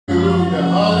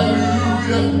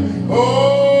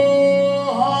Oh,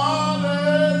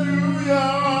 hallelujah.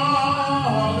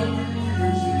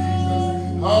 Hallelujah, Jesus.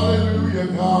 Hallelujah,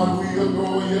 God. We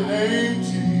adore your name,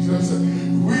 Jesus.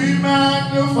 We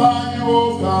magnify you,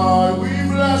 oh God. We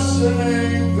bless your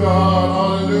name,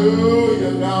 God.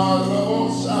 Hallelujah, God.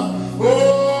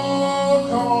 Oh,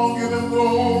 come on, give him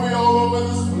glory all over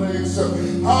this place.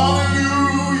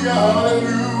 Hallelujah,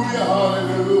 hallelujah,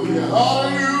 hallelujah,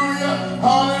 hallelujah, hallelujah,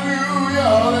 hallelujah,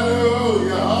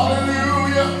 hallelujah,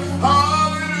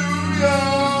 hallelujah,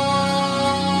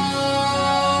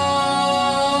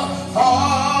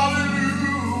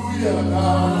 hallelujah,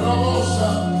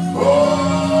 hallelujah. Oh,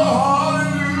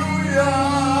 hallelujah.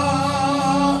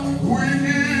 We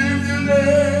give your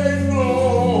name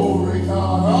glory,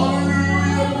 God.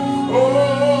 Hallelujah.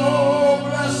 Oh,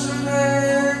 bless your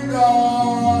name,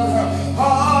 God.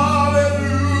 Hallelujah.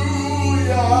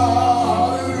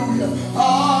 Hallelujah.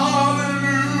 Hallelujah.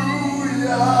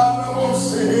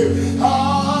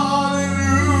 Hallelujah.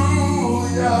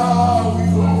 We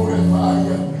glorify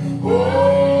you. Oh,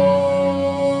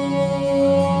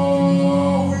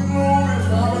 we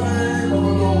glorify the name of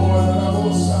the Lord.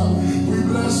 We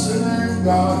bless your name,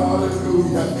 God.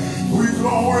 Hallelujah. We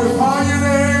glorify your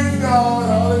name, God.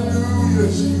 Hallelujah,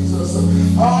 Jesus.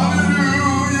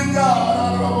 Hallelujah, God.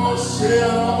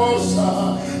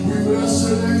 We bless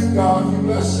your name, God. We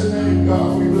bless your name, God.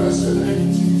 We bless your name,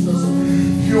 Jesus.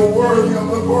 You're worthy of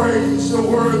the praise. You're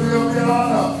worthy of the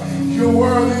honor. You're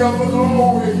worthy of the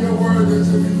glory. You're worthy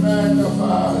to be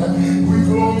magnified. We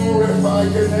glorify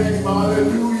your name.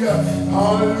 Hallelujah.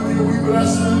 Hallelujah. We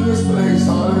bless you in this place.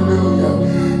 Hallelujah.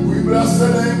 We bless the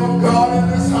name of God in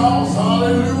this house.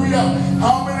 Hallelujah.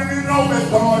 How many of you know that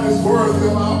God is worthy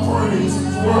of our praise?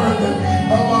 He's worthy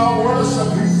of our worship.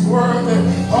 He's worthy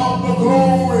of the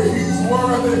glory. He's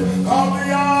worthy of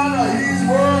the honor. He's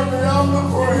worthy of the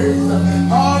praise.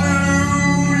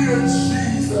 Hallelujah,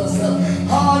 Jesus.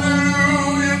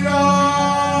 Hallelujah,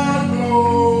 God.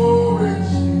 Glory,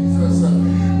 Jesus.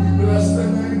 We bless the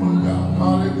name of God.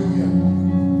 Hallelujah.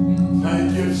 Thank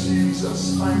you, Jesus.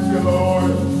 Thank you,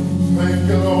 Lord. Thank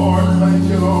you, Lord. Thank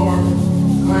you, Lord.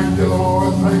 Thank you,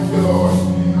 Lord. Thank you, Lord.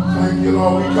 Thank you,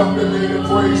 Lord. We come today to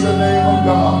praise the name of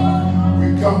God. We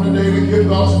come today to give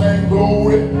God's name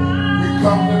glory. We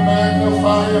come to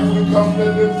magnify him. We come to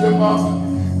lift him up.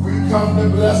 We come to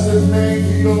bless his name.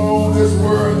 He alone is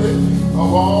worthy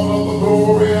of all of the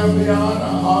glory and the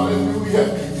honor. Hallelujah.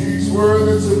 He's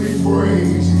worthy to be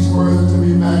praised. He's worthy to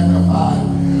be magnified.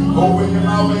 Open your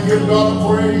mouth and give God a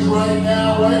praise right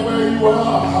now, right where you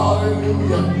are.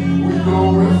 Hallelujah. We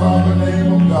glorify the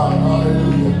name of God.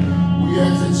 Hallelujah. We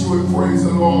ask that you would praise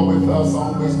the Lord with us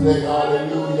on this day.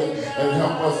 Hallelujah. And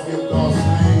help us give God's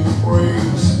name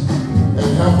praise.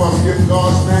 And help us give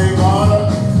God's name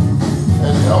honor.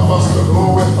 And help us to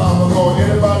glorify the Lord.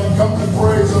 Anybody come to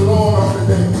praise the Lord on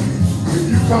today? If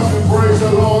you come to praise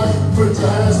the Lord, put your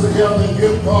hands together and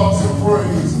give God some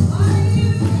praise.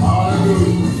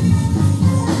 Hallelujah.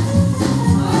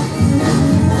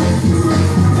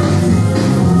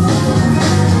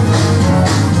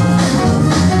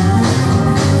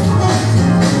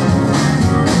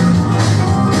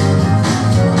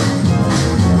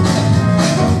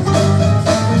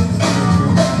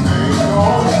 Ain't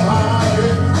no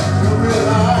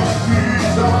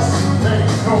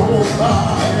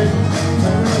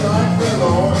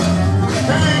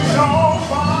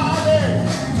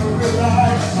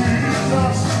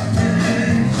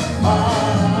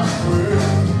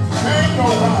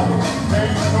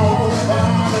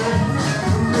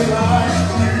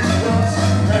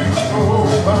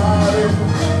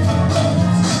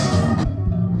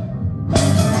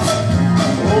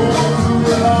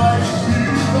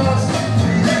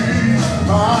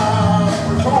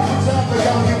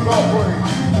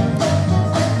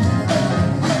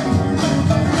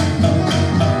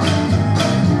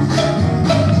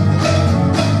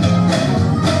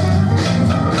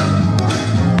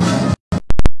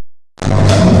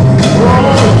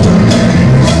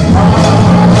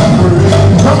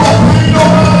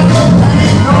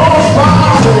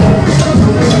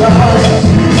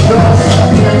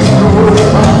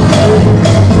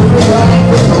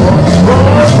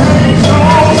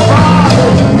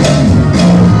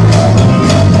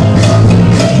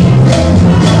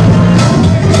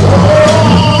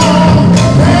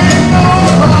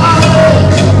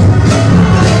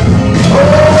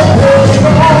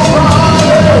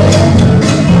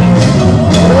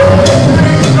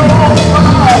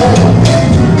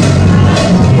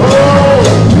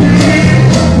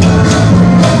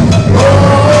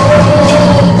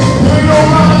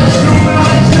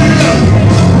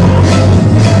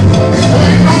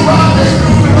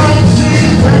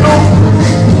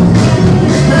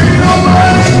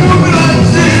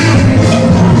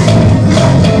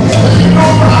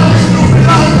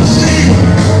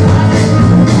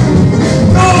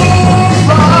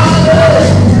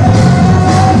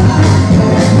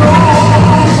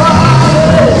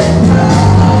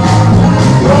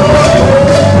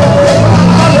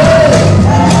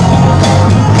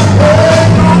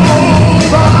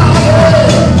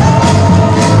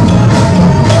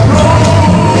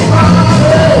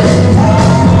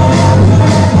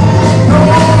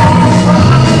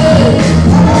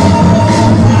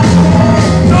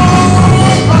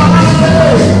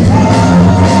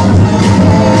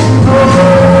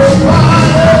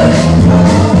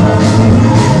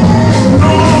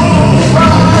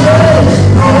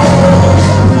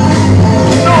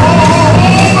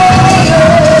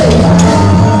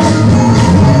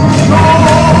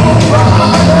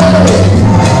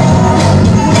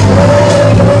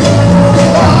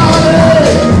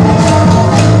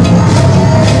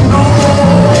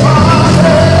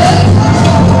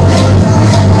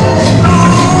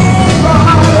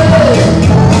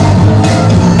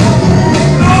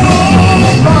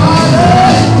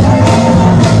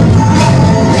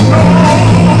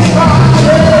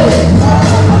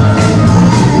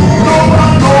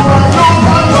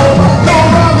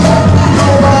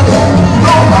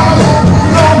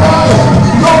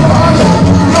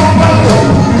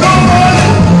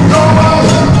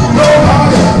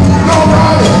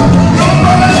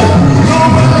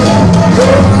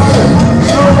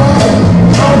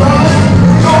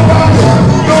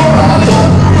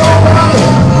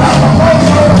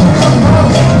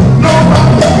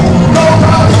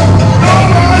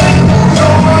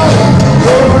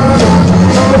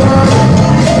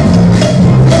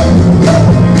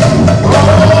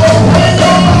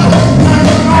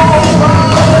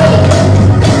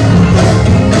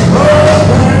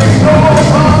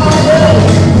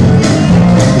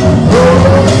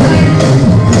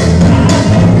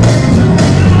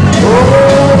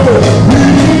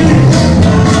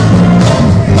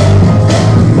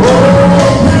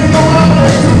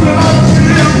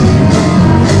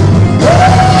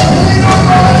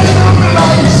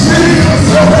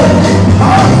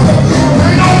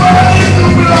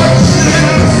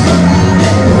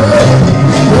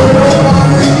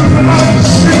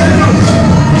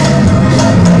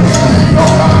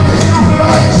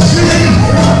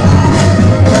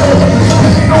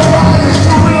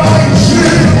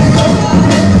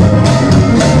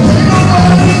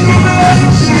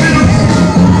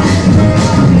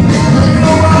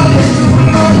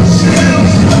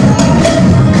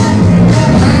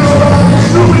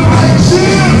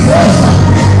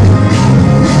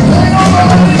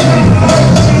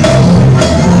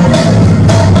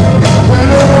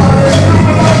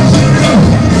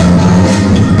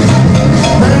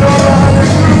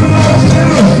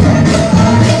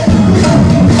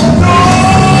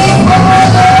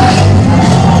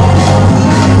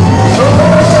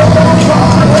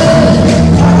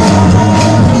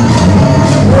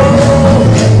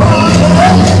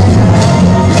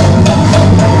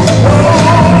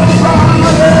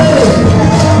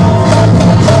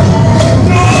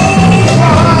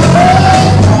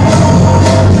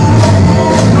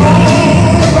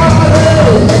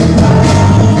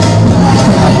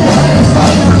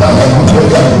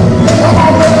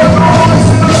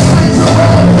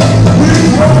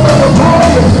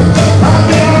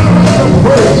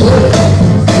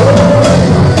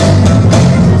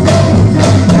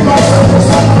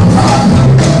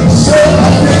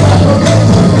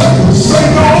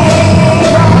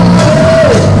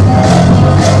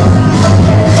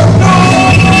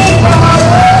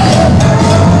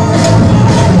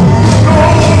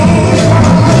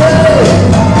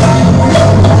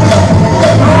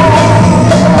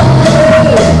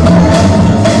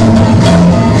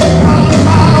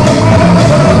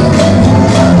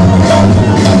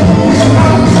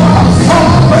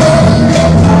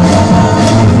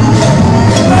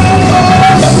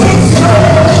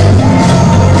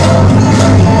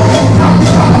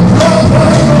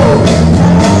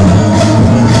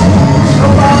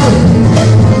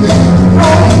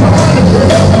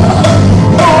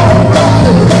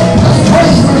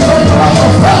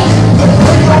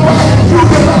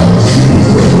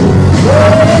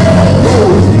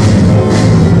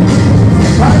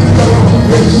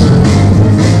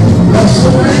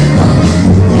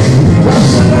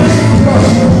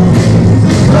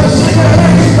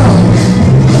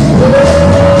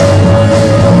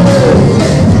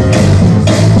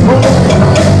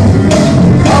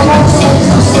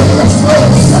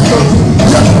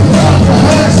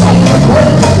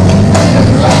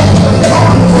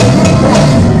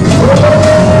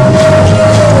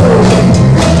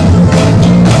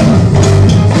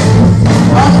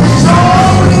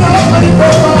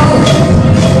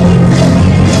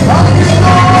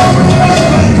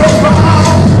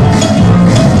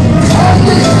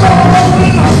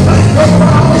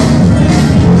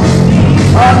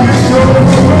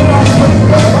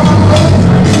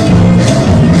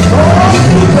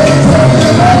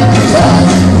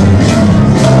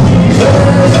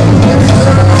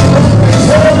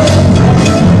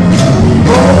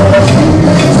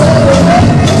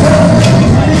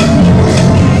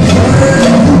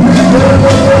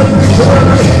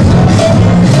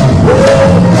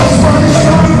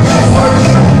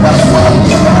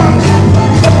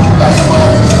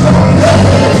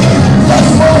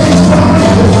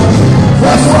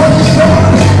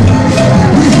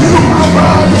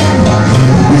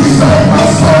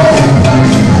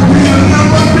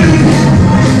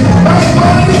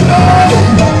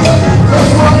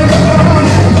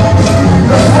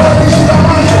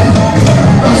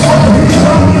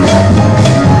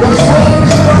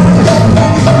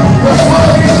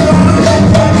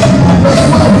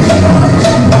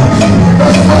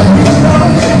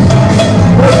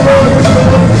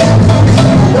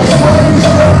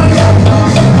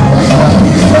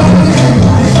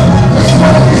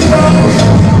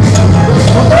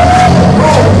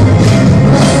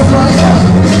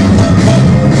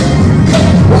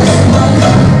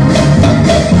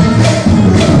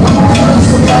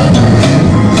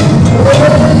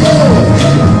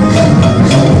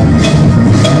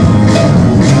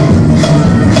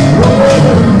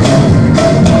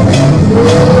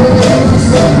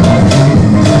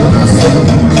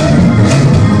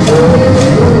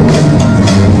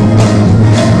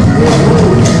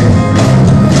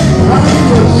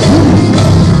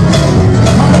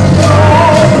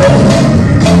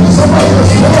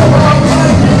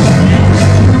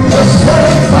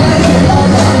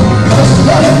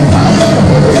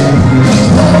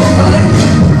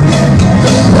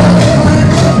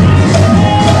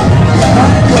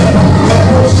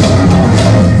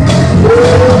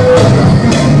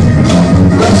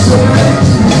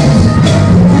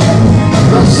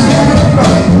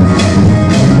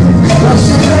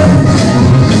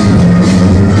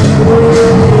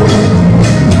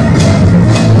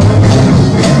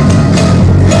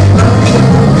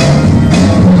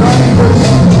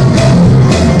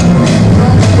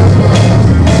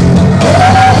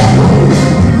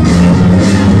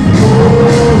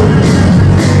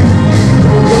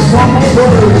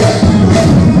glory.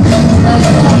 And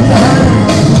clap your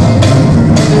hands.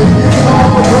 And give him all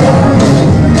the glory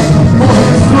for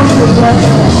his goodness right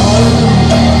now.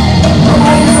 Come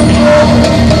on, give him glory.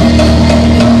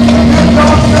 Give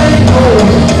God's name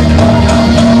glory.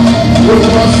 Give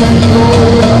God's name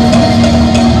glory.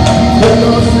 Give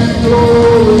God's name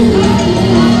glory.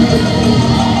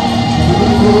 Give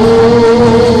him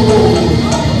glory.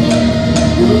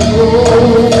 Give him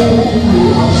glory. Give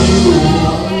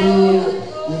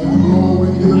him glory.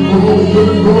 Give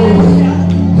him glory.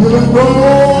 Give him glory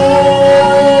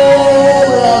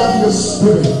out of your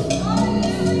spirit.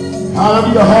 Out of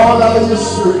your heart, out of your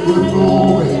spirit. Give him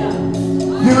glory.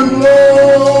 Give him glory.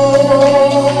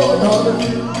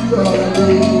 Hallelujah.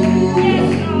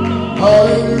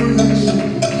 Hallelujah.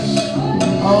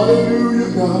 Hallelujah,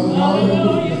 God.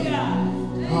 Hallelujah.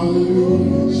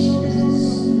 Hallelujah, Jesus.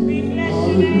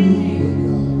 Hallelujah,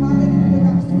 God.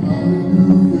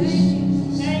 Hallelujah,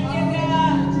 Jesus.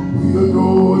 We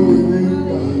adore your name,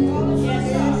 God.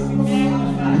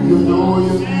 We adore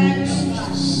your name,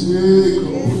 Jesus. We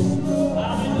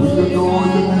adore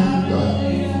your name, God.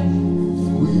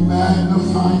 We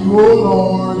magnify you, O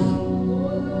Lord.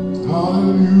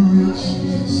 Hallelujah,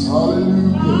 Jesus.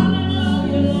 Hallelujah.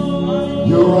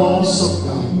 You're awesome,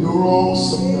 God. You're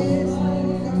awesome, God.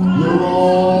 You're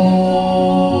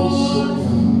awesome,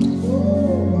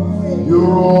 God.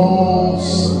 You're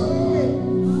awesome, God.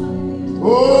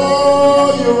 Oh,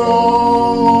 you're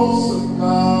awesome,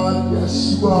 God. Yes,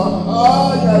 you are.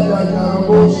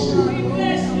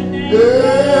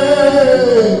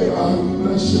 Hey, God, we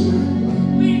bless your name.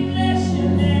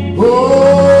 Oh,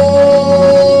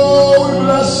 we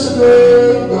bless your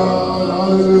name, God.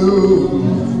 Hallelujah.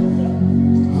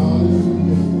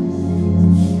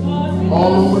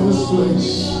 All over this place,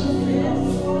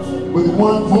 with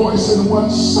one voice and one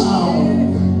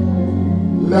sound,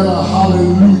 let a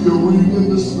hallelujah ring in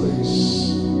this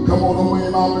place. Come on, open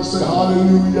your mouth and say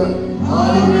hallelujah,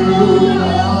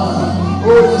 hallelujah.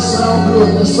 Oh, that sound good,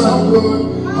 that sound good.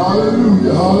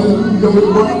 Hallelujah, hallelujah. With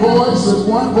one voice and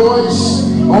one voice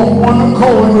on one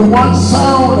accord, with one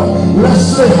sound, let's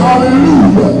say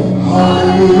hallelujah,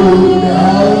 hallelujah,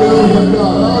 hallelujah,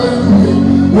 God, hallelujah.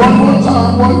 One more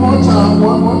time, one more time,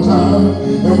 one more time.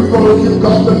 And we're going to give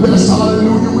God the best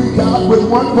hallelujah we got with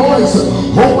one voice.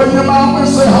 Open your mouth and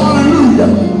say hallelujah.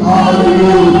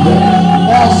 Hallelujah.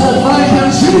 Now say thank you,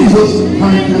 Jesus.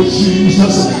 Thank you,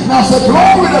 Jesus. Now say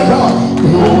glory to God.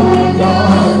 Glory to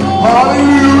God.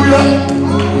 Hallelujah.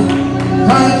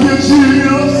 Thank you,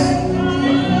 Jesus.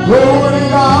 Glory to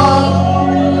God.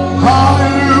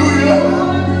 Hallelujah.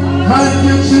 Thank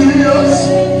you, Jesus.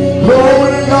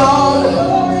 Glory to God.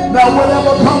 Now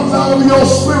whatever comes out of your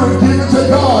spirit, give it to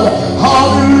God.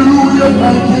 Hallelujah,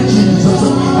 thank you, Jesus.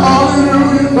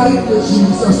 Hallelujah, thank you,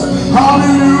 Jesus.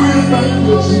 Hallelujah, thank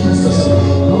you, Jesus.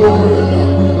 Glory to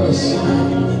God, we bless your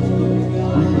name.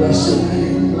 We bless your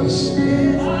name, we bless your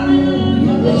name.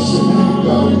 We bless your name,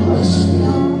 God, we bless your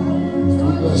name.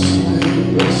 We bless your name,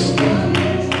 we bless your name.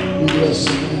 We bless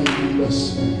your name, we bless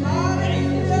your name.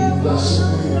 We bless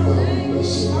your name, God, we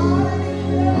bless your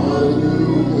name.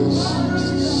 Hallelujah,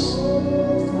 Jesus.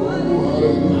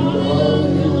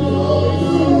 Hallelujah,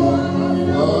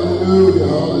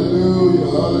 hallelujah,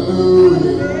 hallelujah,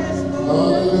 hallelujah,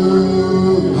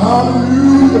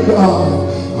 hallelujah, God,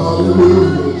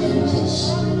 hallelujah, Jesus,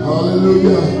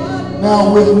 hallelujah. Now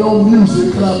with no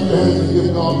music, clap your hands and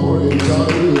give God praise,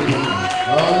 hallelujah,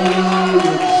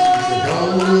 hallelujah, Jesus,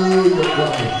 hallelujah,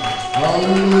 God,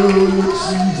 hallelujah,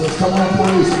 Jesus, come on,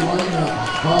 praise him right now,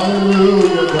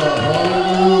 hallelujah, God,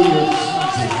 hallelujah, Jesus.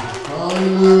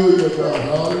 Hallelujah, God.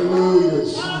 Hallelujah,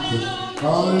 Jesus.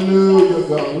 Hallelujah,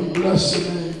 God. We bless your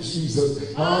name, Jesus.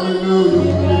 Hallelujah. We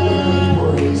give your name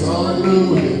praise.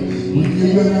 Hallelujah. We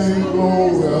give your name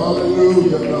glory.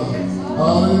 Hallelujah, God.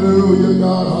 Hallelujah,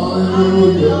 God.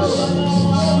 Hallelujah,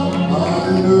 Jesus.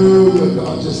 Hallelujah,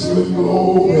 God. Just give him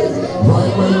glory.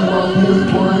 Right where you are, give him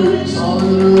praise.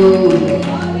 Hallelujah.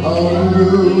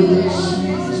 Hallelujah,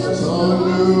 Jesus.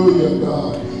 Hallelujah,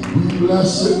 God. We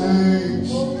bless your name,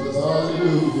 Jesus.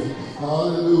 Hallelujah.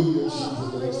 Hallelujah, Jesus.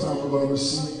 The next time we're going to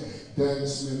receive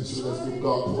dance ministry. Let's give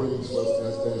God praise for us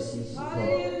as dance ministry.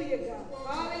 Hallelujah, God.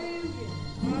 Hallelujah.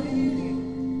 Hallelujah.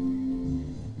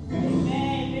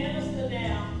 Amen. Minister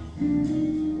now.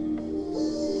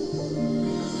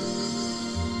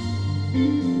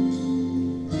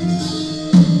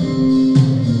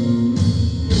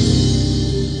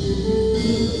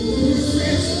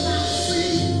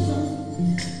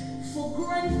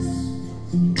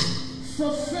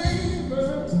 For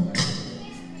favor,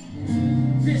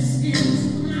 this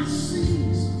is my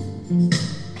season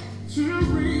to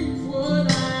reap what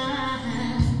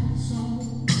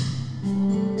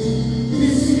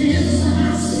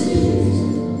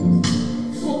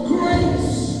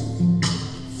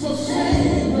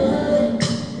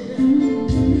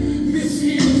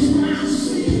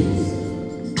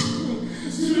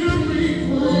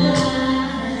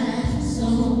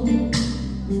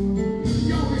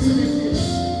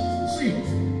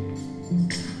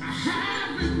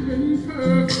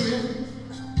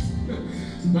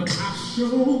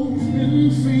sure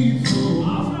been faithful.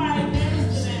 All right,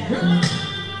 minister now.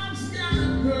 God's got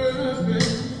a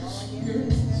purpose,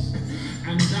 yes,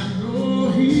 and I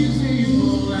know He's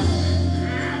able.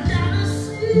 I've got a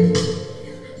seed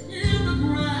in the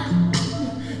ground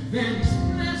that He's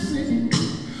blessing.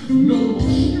 No more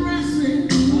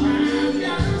stressing. I've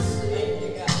got a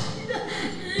seed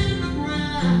in the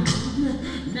ground.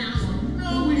 Now I'm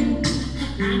knowing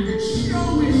and it's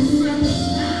showing.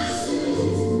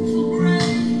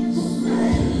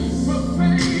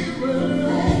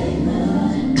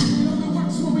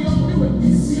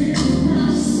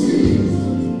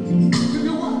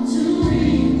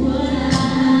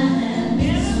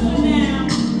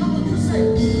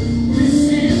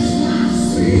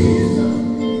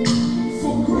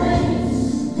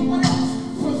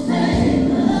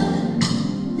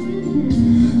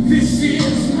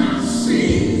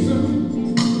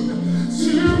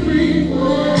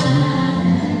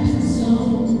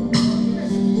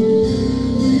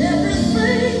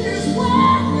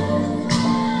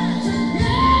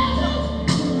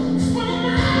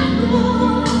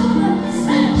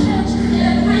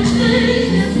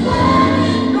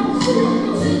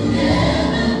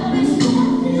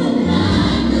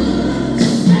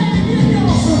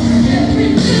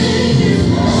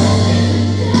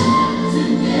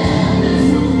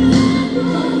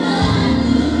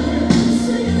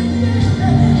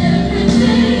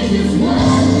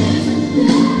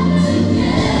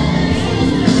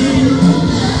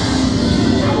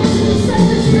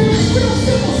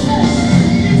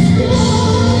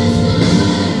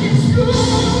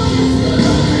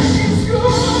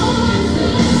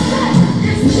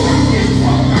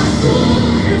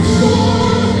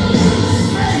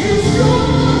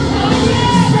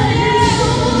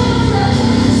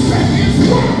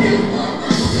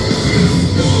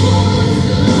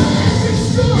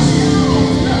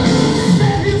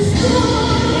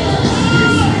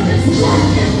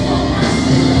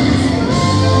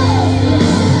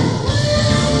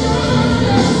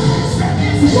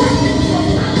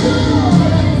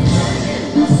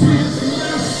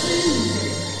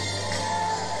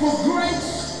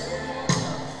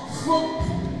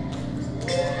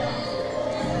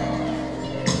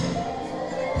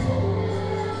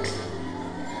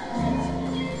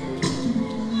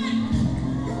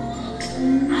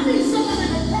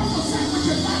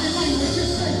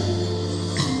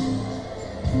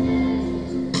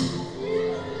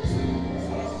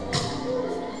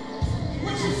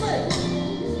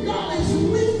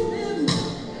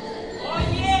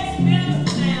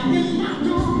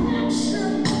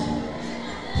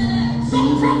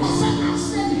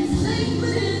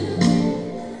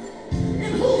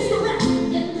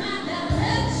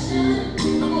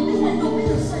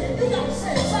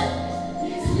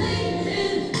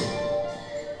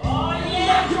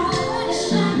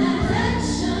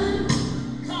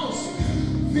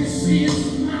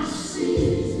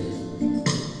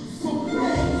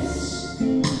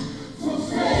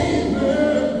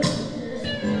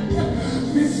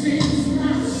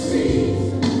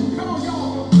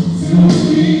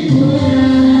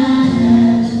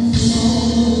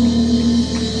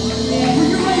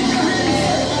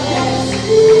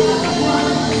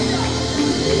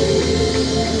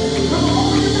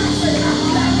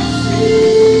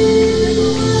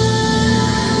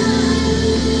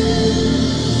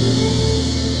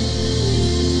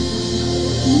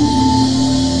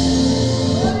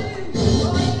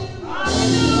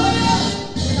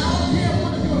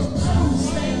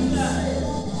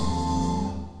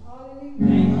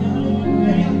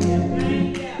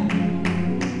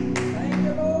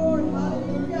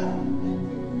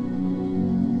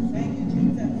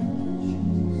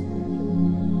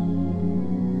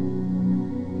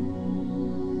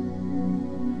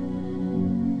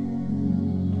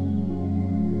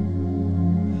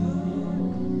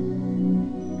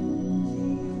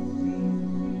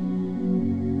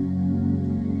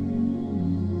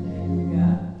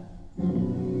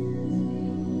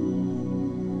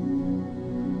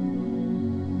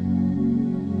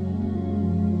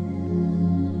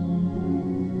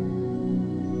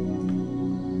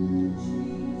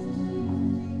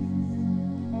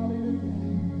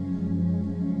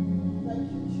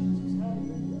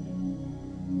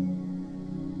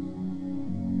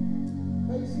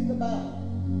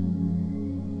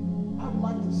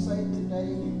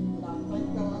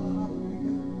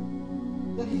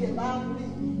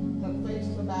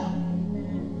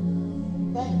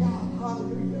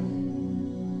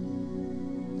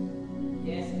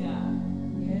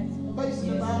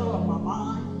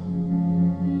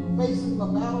 Facing the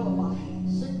battle of my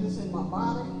sickness in my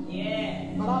body.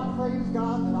 Yeah. But I praise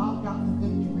God that I've got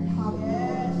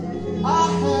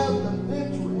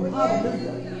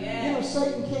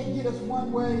Satan can't get us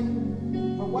one way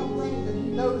for one thing, that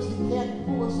he knows he can't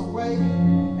pull us away,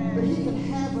 but he can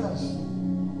have us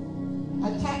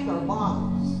attack our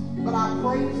bodies. But I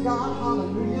praise God,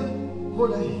 hallelujah, for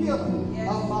the healing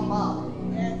of my body.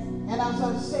 And as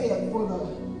I said, for the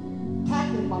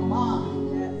attacking my mind.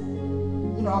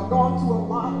 You know, I've gone through a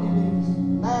lot in these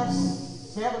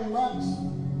last 7 months,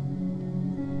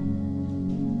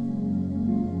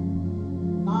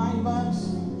 9 months,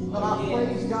 but I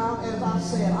praise God. As I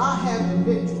said, I have the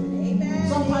victory. Amen.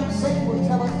 Sometimes Satan will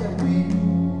tell us that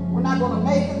we're not going to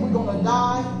make it, we're going to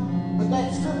die. But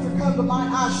that scripture comes to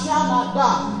mind, I shall not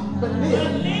die, but live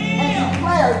and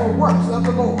declare the works of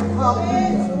the Lord.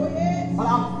 Hallelujah. But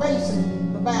I'm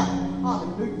facing the battle.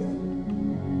 Hallelujah.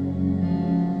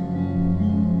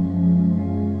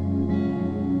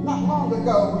 Not long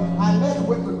ago, I met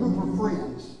with a group of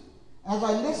friends. As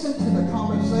I listened to the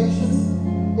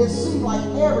conversation, it seemed like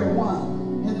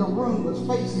everyone in the room was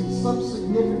facing some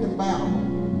significant battle.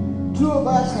 2 of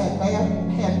us had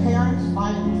parents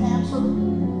fighting cancer.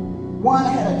 1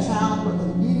 had a child with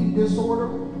an eating disorder.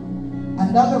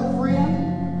 Another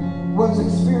friend was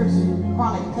experiencing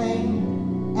chronic pain.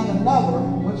 And another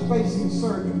was facing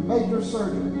surgery, major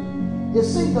surgery. It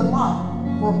seemed a lot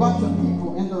for a bunch of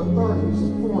people in their 30s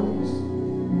and 40s.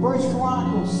 1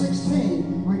 Chronicles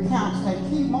 16 recounts a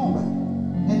key moment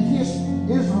in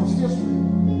Israel's history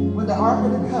when the Ark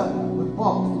of the Covenant was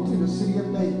brought into the city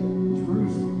of David,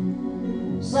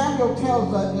 Jerusalem. Samuel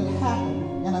tells us it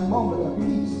happened in a moment of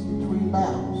peace between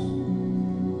battles.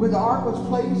 When the Ark was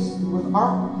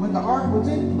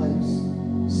in place,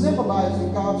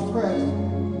 symbolizing God's presence,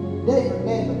 David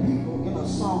led the people in a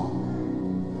song.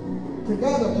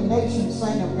 Together the nation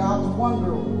sang of God's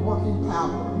wonder-working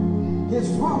power,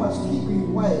 his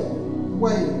promise-keeping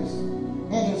ways,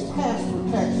 and his past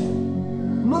protection.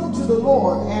 Look to the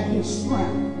Lord and his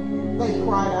strength, they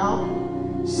cried out.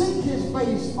 Seek his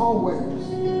face always.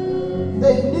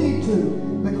 They need to,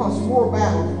 because more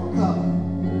battles were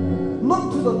coming.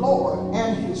 Look to the Lord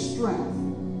and his strength.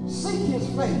 Seek his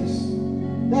face.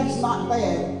 That's not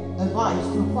bad advice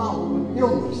to follow when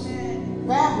illness,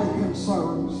 family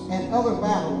concerns, and other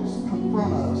battles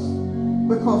confront us,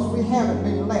 because we haven't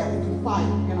been left to fight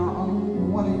in our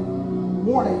own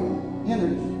waiting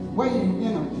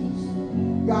energies.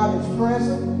 God is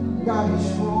present. God is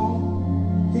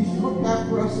strong. He's looked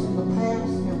after us in the past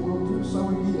and will do so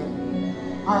again.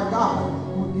 Our God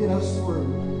will get us through.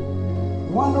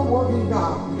 Wonder-working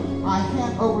God, I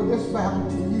hand over this battle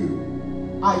to you.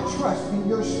 I trust in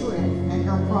your strength and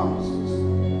your promises.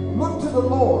 Look to the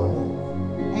Lord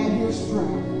and his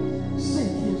strength. Seek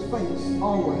his face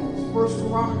always. 1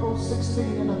 Chronicles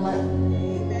 16 and 11.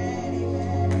 Amen,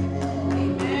 amen,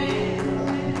 amen.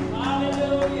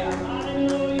 Hallelujah,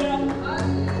 hallelujah.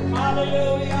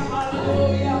 Hallelujah,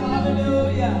 hallelujah,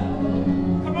 hallelujah.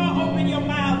 Come on, open your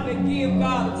mouth and give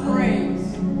God a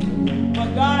praise. For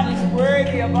God is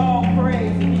worthy of all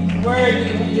praise. And he's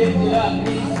worthy to be lifted up.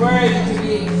 He's worthy to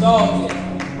be exalted.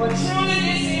 For truly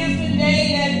this is the day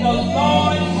that the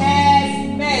Lord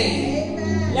has made.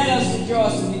 Amen. Let us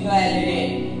rejoice and be glad in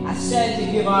it. I stand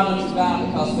to give honor to God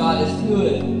because God is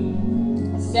good.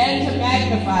 I stand to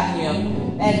magnify him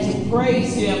and to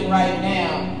praise him right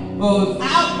now. But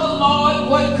without the Lord,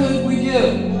 what could we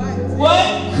do? What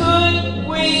could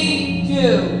we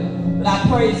do? But I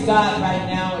praise God right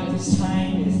now at this time.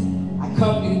 I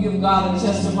come to give God a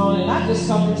testimony, and I just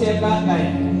come to tell God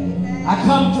thank you. I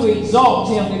come to exalt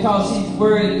him because he's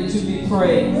worthy to be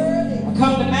praised. I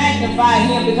come to magnify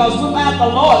him because without the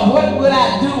Lord, what would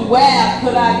I do? Where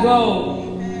could I go?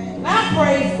 And I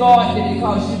praise God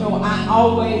because, you know, I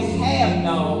always have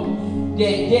known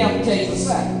that death takes a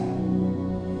second.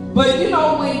 But, you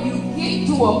know, when you get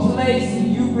to a place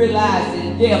and you realize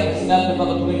that death is nothing but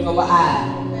a blink of an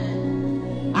eye.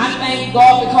 I thank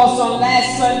God because on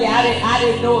last Sunday I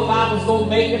didn't know if I was going to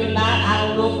make it or not. I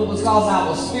don't know if it was because I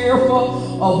was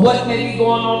fearful of what may be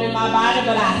going on in my body,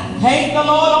 but I thank the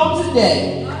Lord on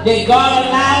today that God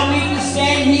allowed me to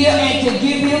stand here and to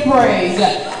give him praise.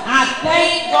 I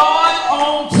thank God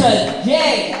on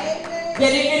today that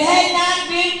if it had not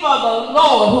been for the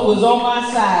Lord who was on my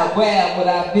side, where would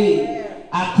I be?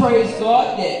 I praise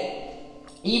God that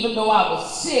even though I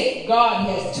was sick, God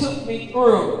has took me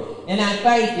through. And I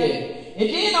thank him. And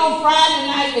then on Friday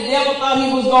night, the devil thought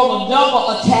he was going to double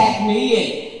attack me.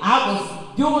 And I was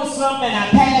doing something and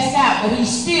I passed out. But he's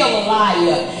still a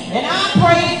liar. And I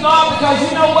praise God because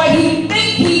you know what? He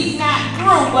thinks he's not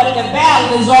through, but the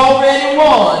battle is already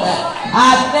won.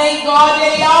 I thank God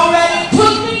that he already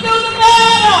took me through the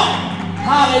battle.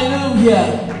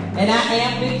 Hallelujah. And I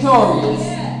am victorious.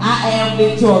 I am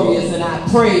victorious, and I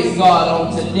praise God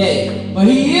on today. But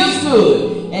he is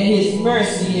good, and his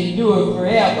mercy endures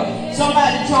forever.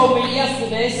 Somebody told me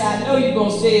yesterday, so I know you're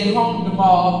going to stay at home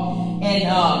tomorrow,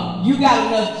 and you got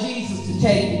enough Jesus to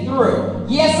take you through.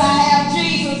 Yes, I have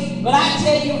Jesus, but I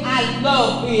tell you, I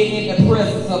love being in the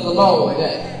presence of the Lord.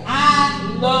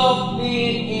 I love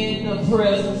being in the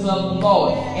presence of the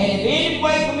Lord. And if any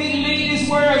way for me to leave these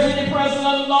words in the presence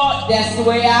of the Lord, that's the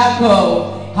way I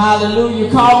go. Hallelujah.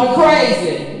 Call me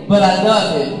crazy, but I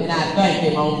love him, and I thank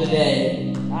him on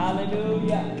today.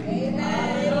 Hallelujah. Amen.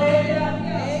 Hallelujah.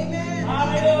 Amen.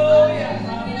 Hallelujah.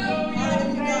 Hallelujah.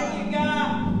 Thank you,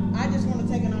 God. I just want to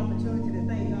take an opportunity to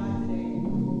thank God today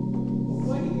for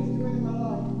what he is doing in my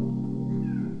life.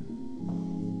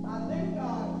 I thank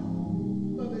God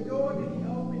for the door that he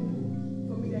opened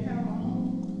for me to have my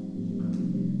home.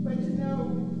 But you know,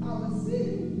 I was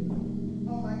sitting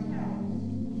on my couch,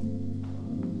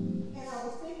 and I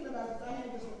was thinking about it. I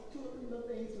had just 2 or 3 little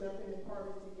things left in the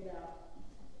carpet to get out.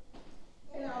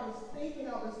 And I was thinking,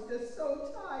 I was just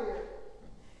so tired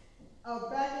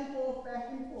of back and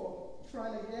forth,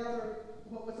 trying to gather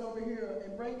what was over here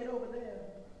and bring it over there.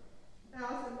 And I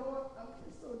said, Lord, I'm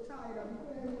just so tired. I'm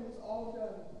glad when it's all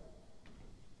done.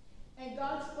 And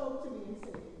God spoke to me and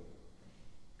said,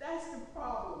 that's the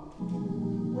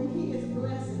problem. When he is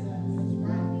blessing us, that's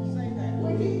right, say that.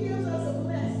 When he gives us a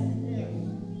blessing,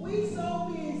 we so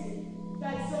busy,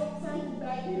 got so thankful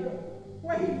back here,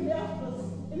 where he left us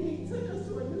and he took us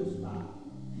to a new spot.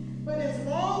 But as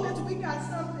long as we got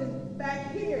something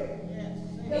back here,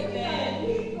 that we gotta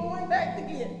keep going back to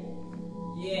get.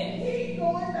 Keep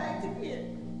going back to get.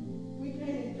 We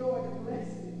can't enjoy the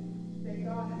blessing that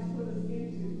God has put us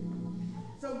into.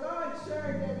 So God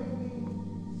shared that with me.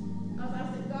 As I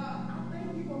said, God, I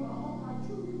thank you for my home. I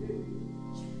truly do.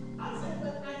 I said,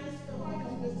 but I just feel like I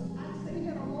just didn't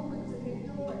get a moment to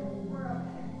enjoy where I'm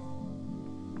at.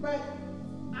 But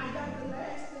I got the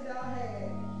last that I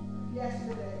had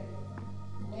yesterday.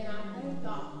 And I thank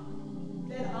God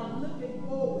that I'm looking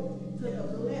forward to the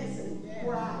blessing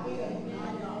where I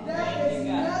am. There is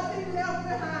nothing left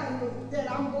behind me that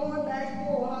I'm going back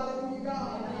for. Hallelujah,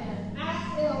 God. I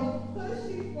am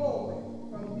pushing forward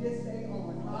from this day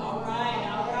on. All right,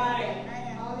 all right.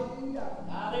 Hallelujah.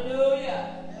 Hallelujah.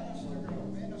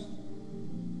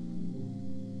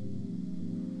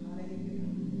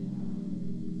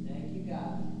 Thank you,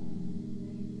 God.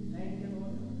 Thank you,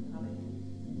 Lord. Hallelujah.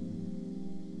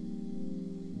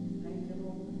 Thank you,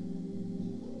 Lord.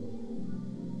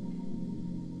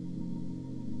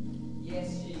 Yes,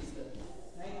 Jesus.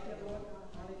 Thank you, Lord.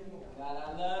 Hallelujah. God, I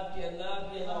love you,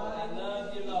 Lord. I love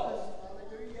you, Lord.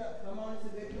 Hallelujah. Come on, it's a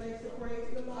good place to praise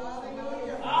the Lord.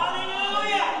 Hallelujah.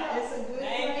 Hallelujah. It's a good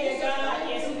Thank place. you, God.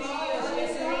 Yes, it is. Yes, it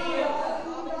is. Hallelujah.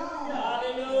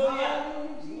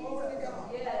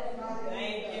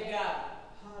 Thank you, God.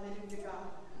 Hallelujah, God.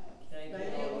 Thank Thank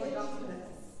you, you, Lord. Lord God, for that.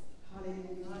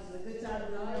 Hallelujah. It's a good time to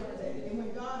remember that. And when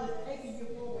God is taking you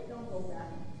forward, don't go back.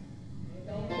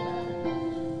 Don't go back.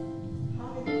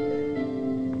 Hallelujah.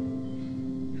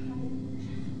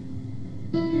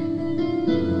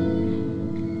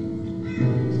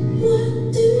 What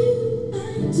do I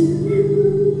do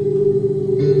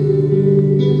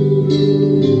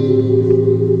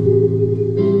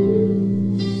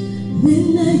when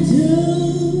I don't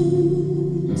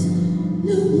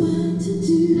know what to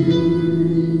do?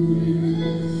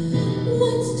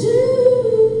 What do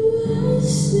I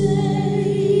say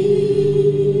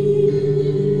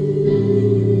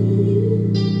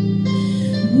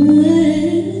when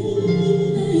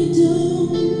I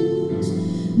don't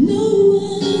know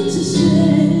what to say?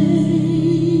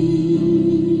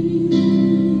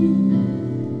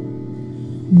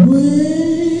 Where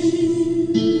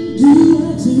do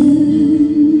I turn?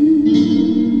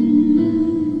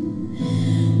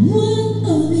 What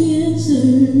are the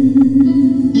answers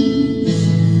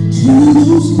to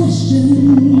those questions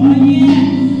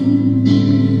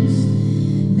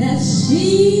that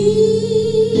seem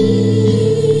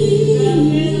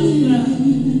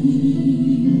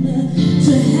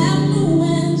to have no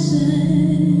answer?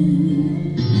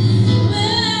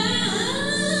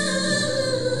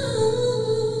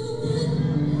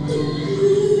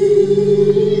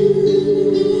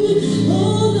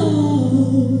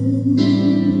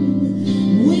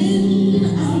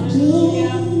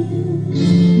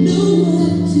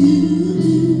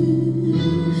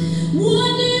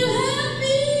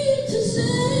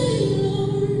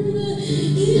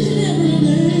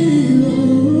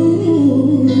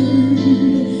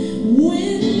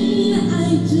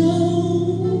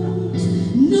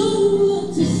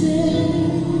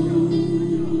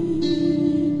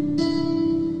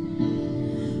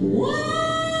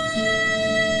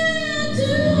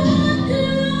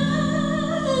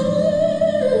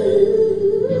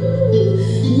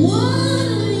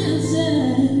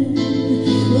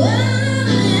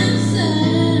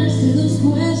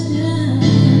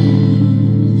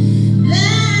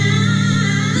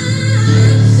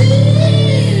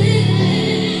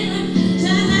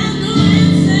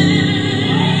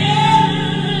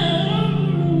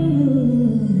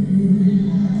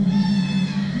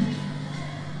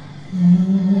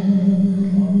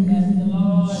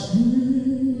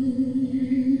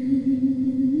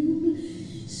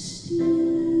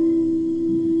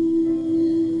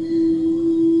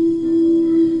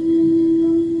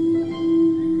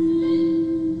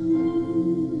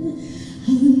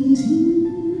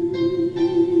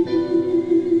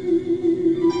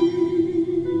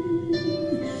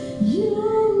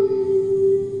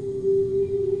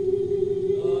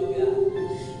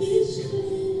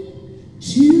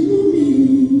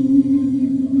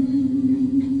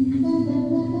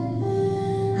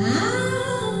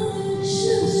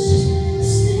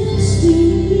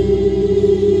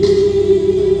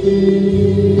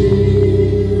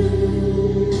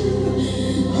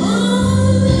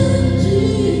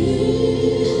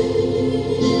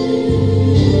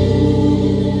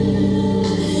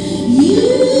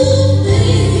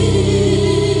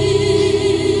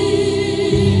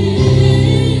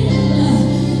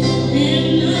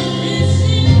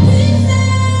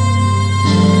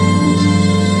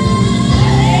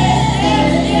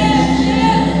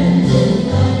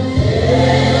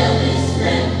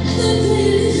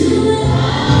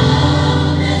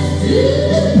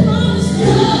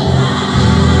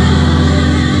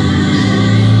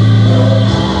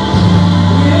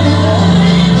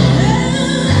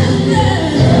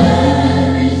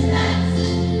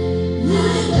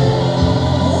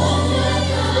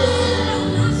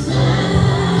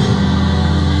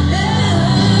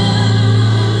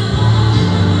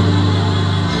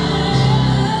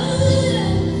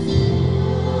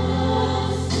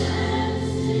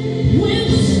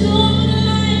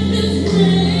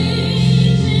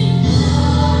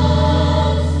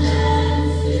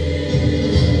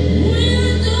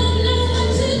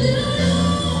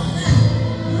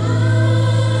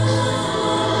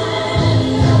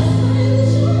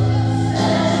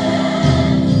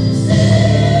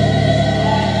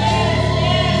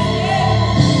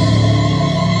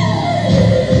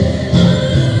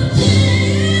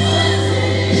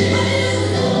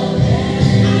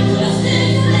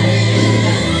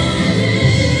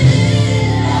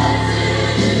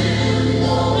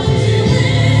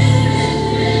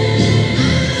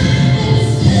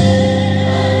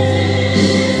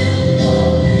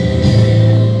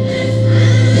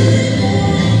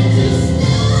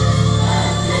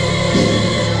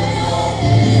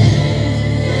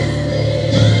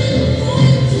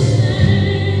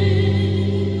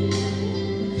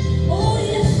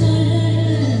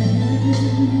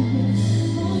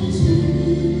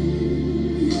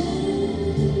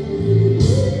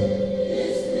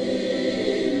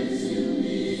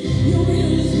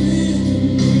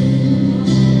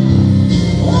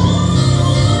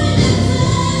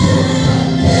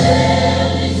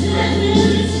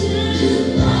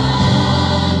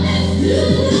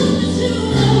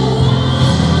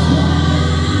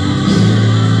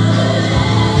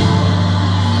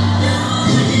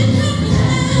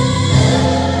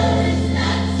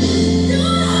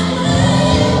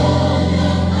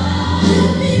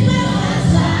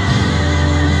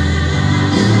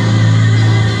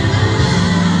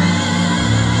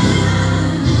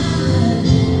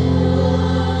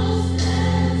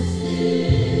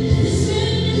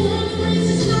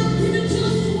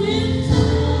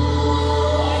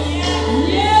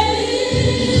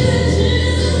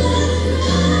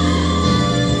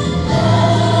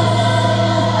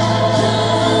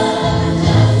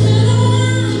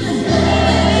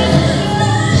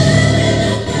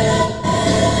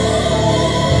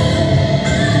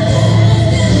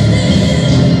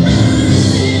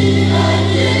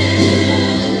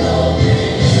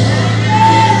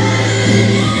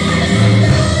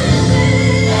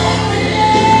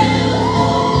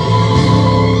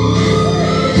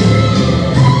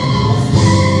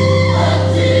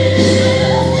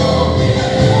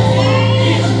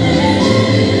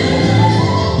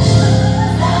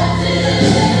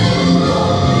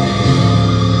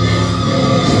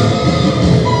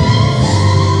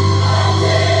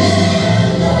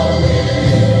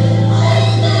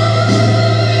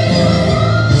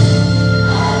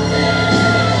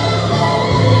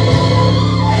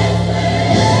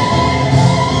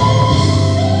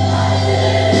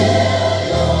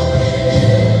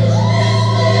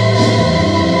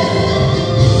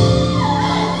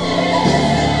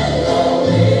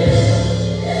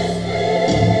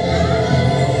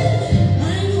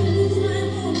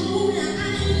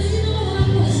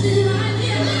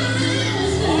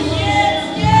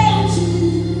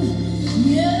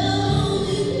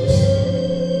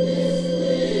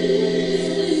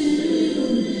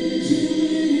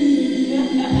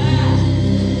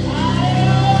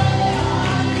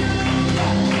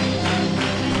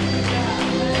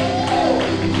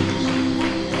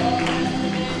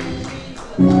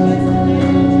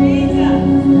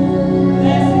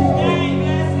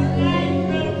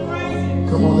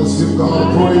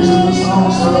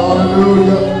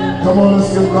 Hallelujah. Come on, let's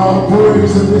give God a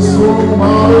praise in this room.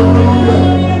 Hallelujah.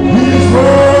 He's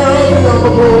worthy of the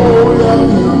glory.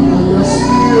 Yes,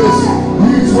 he is.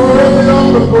 He's worthy of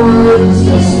the praise.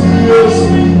 Yes, he is.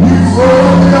 He's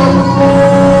worthy of the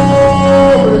glory.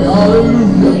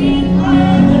 Hallelujah.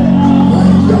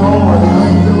 Thank you, Lord.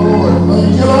 Thank you, Lord.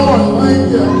 Thank you, Lord. Thank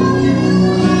you.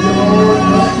 Thank you, Lord.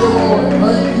 Thank you, Lord.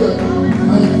 Thank you.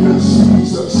 Thank you,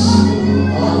 Jesus.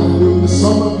 Hallelujah.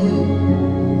 Some of you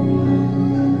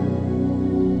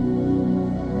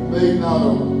may not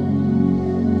have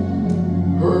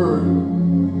heard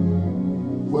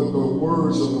what the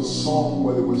words of the song,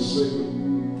 what it was saying.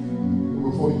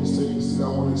 Before you just take this thing, I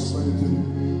want to explain it to you.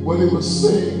 What it was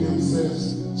saying, it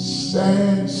says,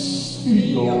 stand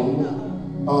still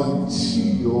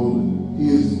until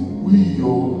his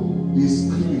will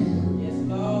is clear. Yes,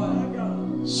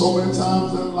 Lord. So many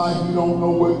times in life you don't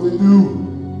know what to do.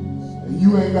 And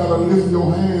you ain't got to lift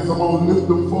your hands. I'm going to lift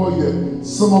them for you.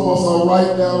 Some of us are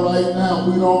right now.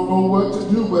 We don't know what to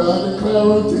do. But I declare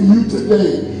unto you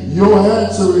today, your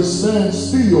answer is stand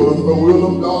still and the will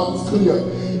of God is clear.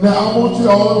 Now I want you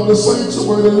all of the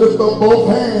sanctuary to lift up both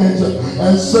hands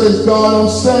and say, God, I'm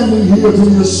standing here till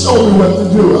you show me what to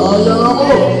do.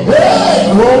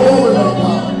 Hey, glory to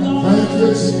God. Thank you,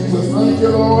 Jesus. Thank you,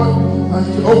 Lord. Thank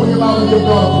you. Open your mouth and give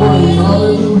God a praise.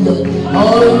 Hallelujah.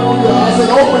 Hallelujah. I said,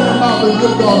 open your mouth and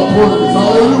give God a praise.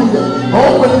 Hallelujah.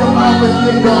 Open your mouth and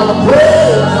give God a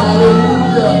praise.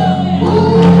 Hallelujah.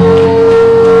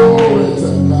 Glory to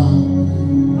God.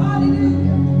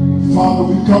 Hallelujah. Father,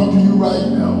 we come to you right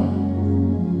now.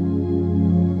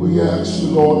 We ask you,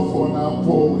 Lord, for an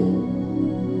outpouring.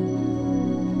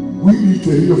 We need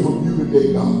to hear from you today,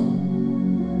 God.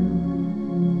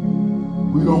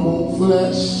 We don't want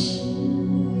flesh.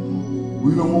 We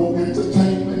don't want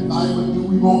entertainment. Neither do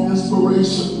we want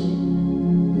inspiration.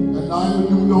 And neither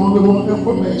do we only want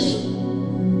information.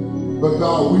 But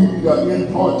God, we need an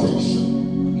impartation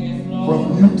from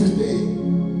you today.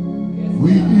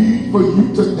 We need for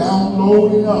you to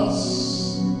download in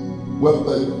us what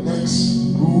the next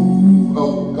move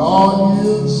of God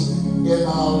is in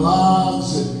our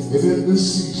lives and in this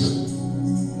season.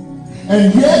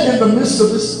 And yet in the midst of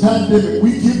this pandemic,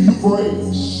 we give you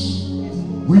praise.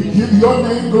 We give your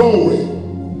name glory.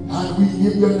 And we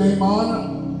give your name honor.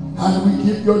 And we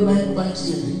give your name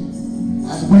thanksgiving.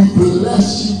 And we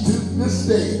bless you to this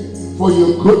day for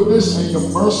your goodness and your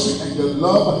mercy and your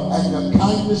love and your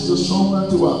kindness you've shown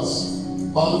unto us.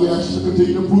 Father, we ask you to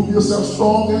continue to prove yourself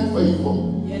strong and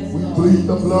faithful. Yes, we plead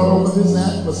the blood over this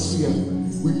atmosphere.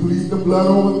 We plead the blood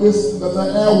over the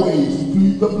airwaves. We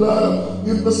plead the blood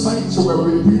in the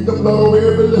sanctuary. We plead the blood over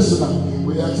every listener.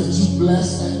 We ask that you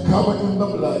bless and cover in the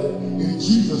blood. In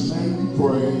Jesus' name we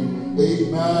pray.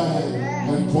 Amen.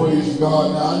 And praise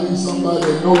God. Now I need somebody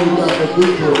to know you got the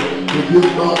victory to give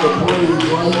God the praise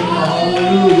right now.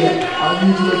 Hallelujah. I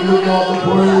need you to give God the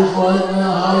praise right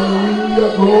now. Hallelujah.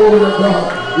 Glory to God.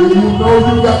 If you know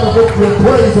you got the victory,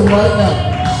 praise him right now.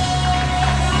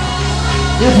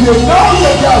 If you know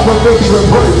you got the victory,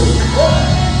 praise him.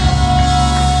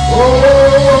 Oh,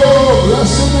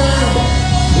 bless your name.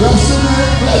 Bless your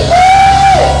name.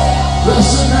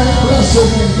 Bless your name. Bless your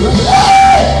name. Bless your name.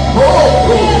 Oh,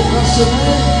 glory. Bless your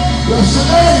name. Bless your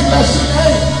name. Bless your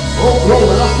name. Oh,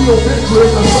 glory. I feel victory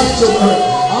in the sanctuary.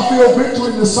 I feel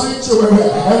victory in the sanctuary.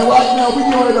 And right now, we're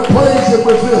going to praise him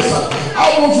with this.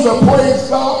 I want you to praise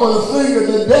God for the thing that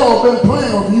the devil been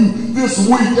playing on you this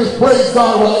week. Just praise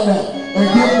God right now. And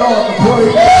give God the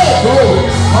praise. Glory.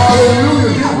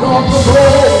 Hallelujah. Give God the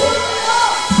glory.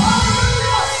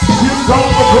 Give God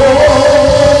the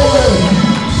glory.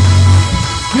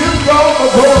 Give God the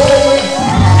glory.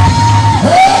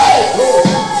 Hey!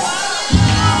 Glory.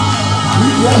 We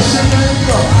bless your name,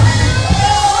 God.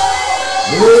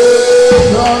 Hey,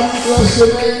 God, we bless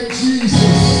your name,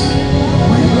 Jesus.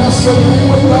 We bless the name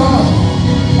of God.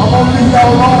 I'm going to leave y'all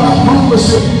alone, I promise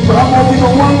you. But I'm going to give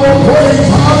you one more praise.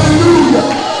 Hallelujah.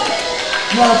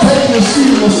 Now take your seat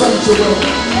in the sanctuary.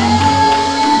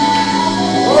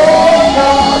 Oh,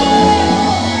 God.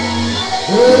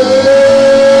 Hey,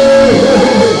 hey,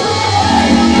 hey.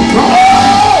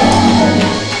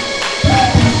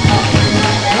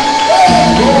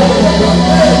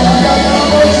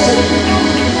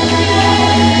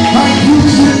 Thank you,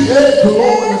 Jesus.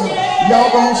 Glory. Y'all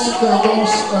don't sit down. Don't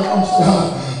sit down.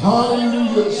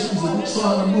 Hallelujah, Jesus. We're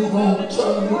trying to move on.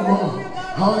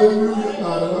 Hallelujah,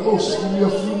 God. And I'm going to give me a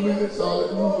few minutes.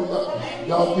 Hallelujah.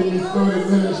 Y'all give me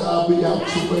 30 minutes. I'll be out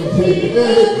to way.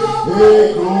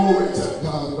 Hey, glory to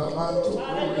God.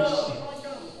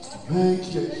 Thank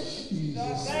you,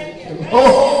 Jesus.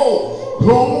 Oh,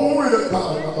 glory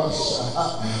Hallelujah,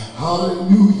 God.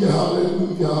 Hallelujah,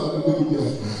 hallelujah, hallelujah.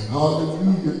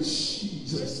 Hallelujah,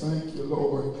 Jesus. Thank you,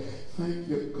 Lord. Thank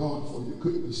you, God, for your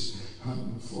goodness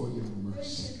and for your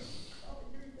mercy.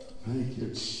 Thank you,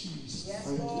 Jesus.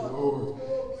 Thank you, Lord.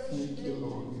 Thank you,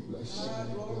 Lord. We bless your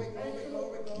name,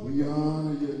 God. We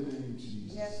honor your name,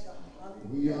 Jesus.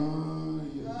 We honor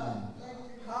your name.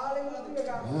 Hallelujah,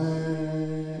 God.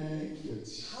 Thank you,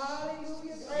 Jesus.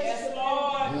 Hallelujah. Yes,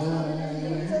 Lord.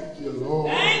 Thank you, Lord.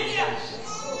 Thank you.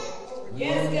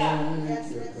 Yes, God. Thank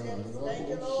you, God. Thank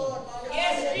you, Lord.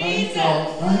 Yes, Thank Jesus. God.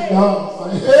 Thank God.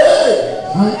 Hey!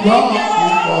 Thank God.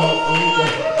 Thank God. Thank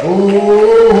God. Oh,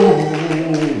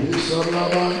 it's a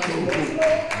labanto.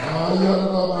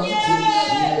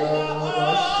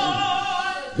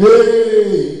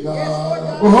 Hey,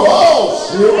 God. Oh,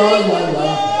 Shivaya.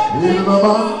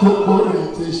 Ilabanto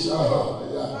Corinthians.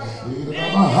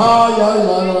 Ilabahaya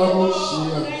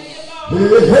Yalabosia.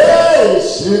 Hey, hey,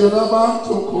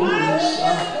 Shirabanto Corinthians.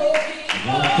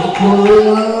 Manto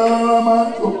Corinthians.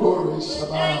 Manto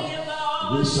Corinthians.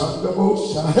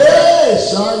 Hey,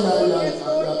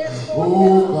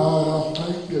 oh God, I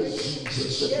thank you,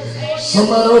 Jesus.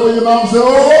 Somebody open your mouth and say, oh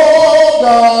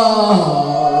God,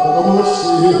 oh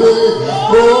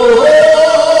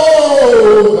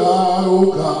God, oh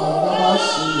God, I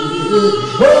see.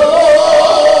 Oh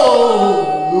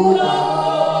God,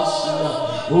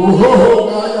 oh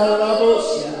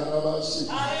God, see,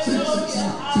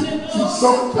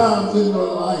 sometimes in your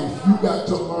life you got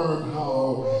to learn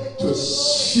how to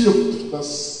shift the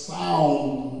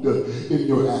sound in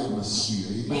your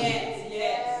atmosphere. Amen. Yes,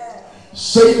 yes.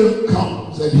 Satan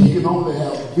comes and he can only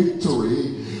have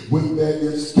victory when there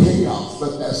is chaos,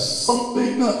 but there's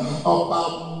something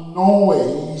about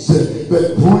noise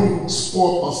that brings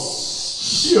forth a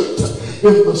shift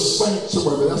in the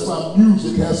sanctuary. That's why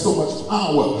music has so much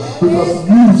power, because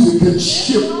music can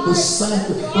shift the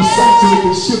sanctuary. The sanctuary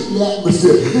can shift the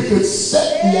atmosphere. It can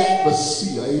set the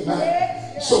atmosphere. Amen.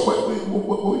 So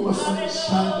we must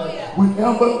understand that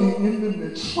whenever the enemy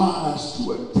tries to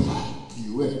attack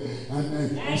you,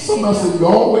 and somebody said, you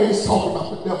always talk about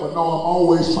the devil. No, I'm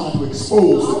always trying to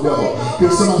expose the devil.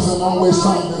 Because somebody said, I'm always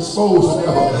trying to expose the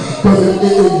devil. Because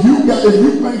if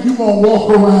you think you're going to walk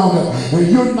around and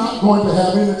you're not going to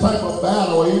have any type of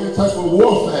battle or any type of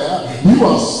warfare, you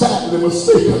are sadly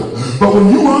mistaken. But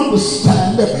when you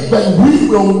understand that we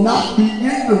will not be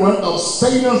ignorant of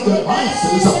Satan's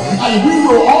devices, and we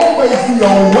will always be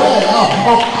aware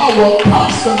of our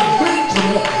constant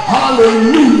victory.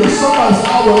 Hallelujah. Somebody say,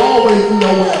 I will always be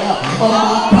aware of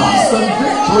my constant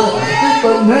victory in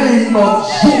the name of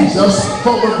Jesus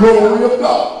for the glory of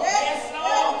God.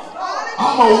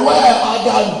 I'm aware I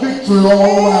got victory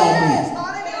all around me.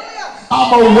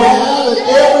 I'm aware that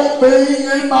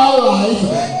everything in my life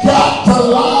got to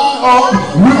line up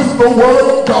with the Word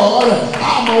of God.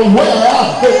 I'm aware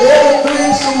that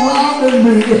everything surrounding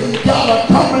me got to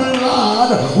come in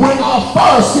line when I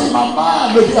first get my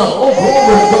mind together. Oh, glory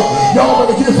to God. Y'all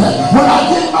better get that. When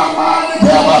I get my mind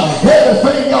together,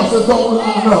 everything else is going to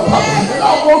line up. And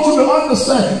I want you to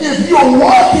understand, if you're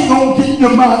working on getting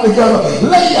your mind together,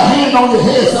 lay your hand on your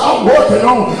head. Say, I'm working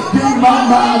on getting my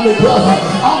mind together.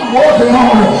 I'm working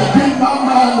on getting my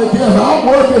mind together. I'm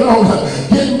working on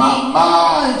getting my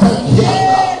mind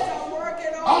together.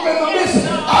 I'm in the midst.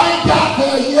 I ain't got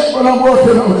there yet, but I'm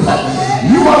working on it.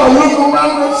 You ought to look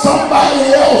around at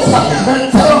somebody else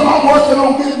and tell them I'm working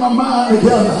on getting my mind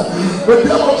together. The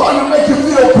devil trying to make you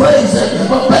feel crazy,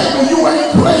 but baby, you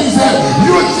ain't crazy.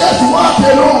 You're just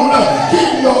working on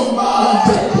getting your mind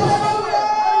together.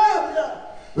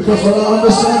 Because when I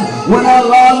understand, when I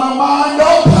line my mind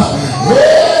up,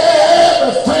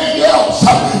 everything else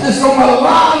is going to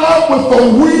line up with the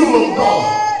will of God.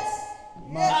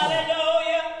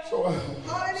 Hallelujah.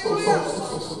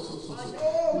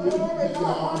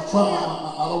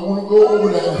 I don't want to go over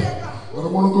there. I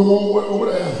don't want to go over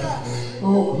there.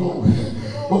 Oh, glory.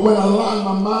 But when I line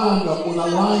my mind up,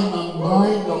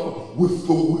 with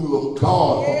the will of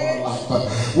God for my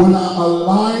life, when I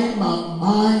align my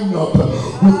mind up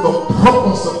with the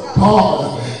purpose of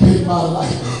God in my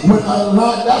life,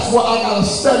 that's why I got to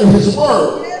study His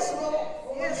Word.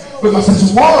 Because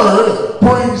His Word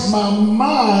brings my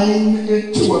mind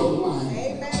into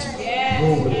alignment.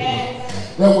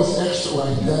 That was extra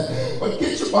right there. But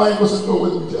get your Bibles and go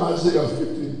with me to Isaiah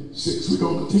 56. We're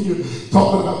going to continue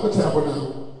talking about the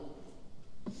tabernacle.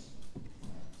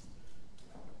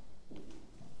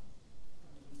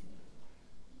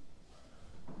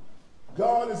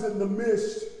 God is in the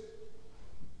midst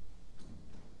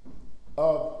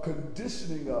of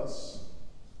conditioning us.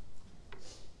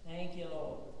 Thank you,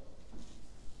 Lord.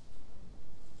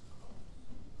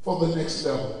 for the next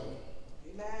level.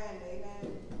 Amen. Amen.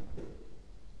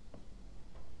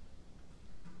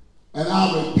 And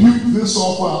I rebuke this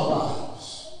off our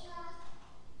lives.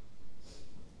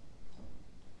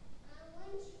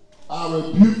 I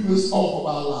rebuke this off of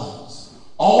our lives.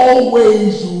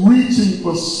 Always reaching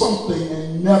for something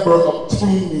and never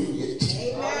obtaining it.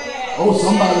 Amen. Oh,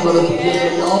 somebody better,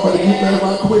 y'all better get that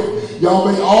right quick. Y'all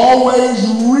be always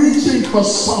reaching for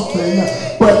something,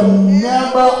 but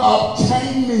never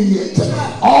obtaining it.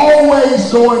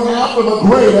 Always going after the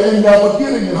greater and never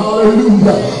getting it.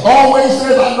 Hallelujah. Always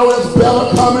says, I know it's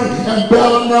better coming and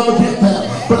better never get there.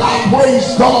 But I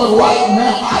praise God right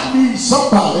now. I need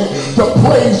somebody to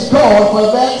praise God for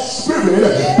that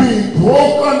spirit being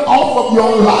broken off of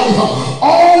your life.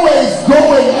 Always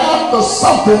going after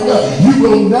something you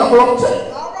will never obtain.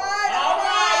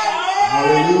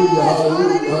 Hallelujah,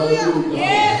 hallelujah,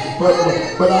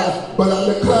 hallelujah. But I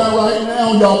declare right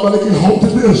now, y'all better get home to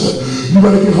this. You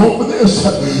better get home for this.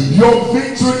 Your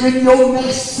victory in your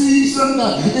next season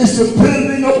is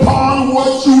depending upon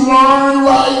what you learn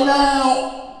right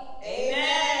now.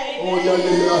 Oh,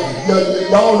 yeah.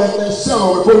 Y'all let that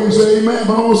settle before you say amen,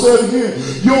 but I'm going to say it again.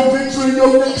 Your victory in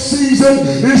your next season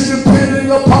is depending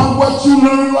upon what you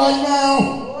learn right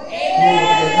now.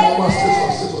 Amen. Now watch this.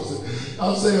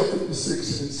 Isaiah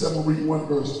 56 and 7, read one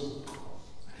verse.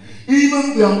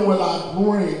 Even them will I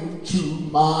bring to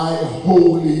my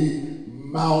holy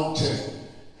mountain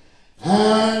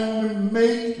and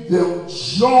make them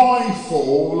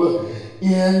joyful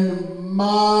in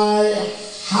my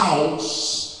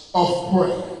house of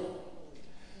prayer.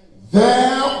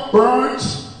 Their burnt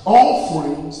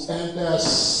offerings and their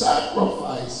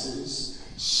sacrifices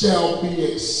shall be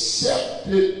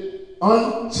accepted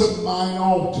unto mine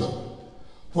altar.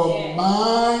 For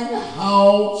mine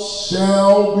house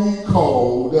shall be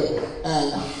called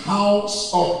an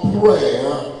house of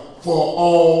prayer for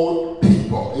all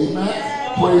people. Amen.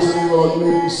 Yes. Praise the Lord. You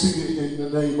may be seated in the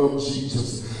name of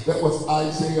Jesus. That was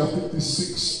Isaiah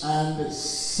 56 and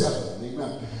 7.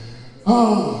 Amen.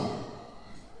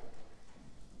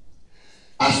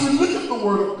 As we look at the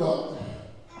Word of God,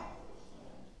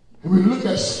 and we look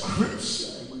at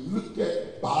Scripture, and we look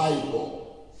at Bible,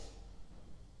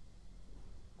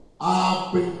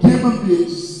 I've been given the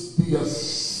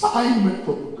assignment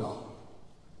from God.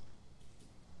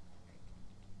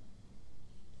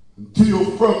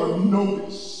 Until further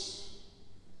notice,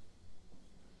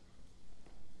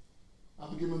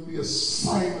 I've been given the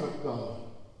assignment of God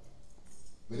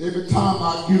that every time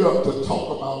I get up to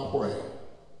talk about prayer,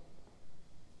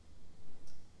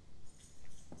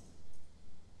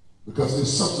 because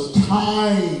there's such a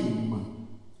time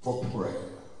for prayer.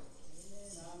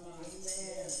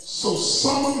 So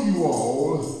some of you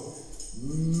all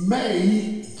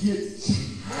may get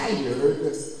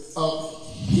tired of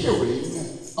hearing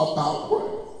about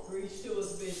prayer. Preach to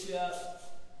us, Bishop.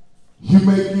 You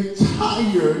may get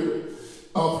tired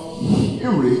of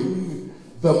hearing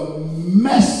the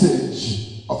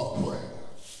message of prayer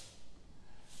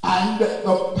and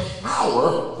the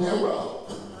power thereof.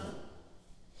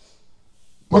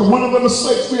 But one of the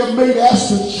mistakes we have made as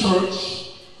the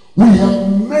church, we have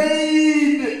made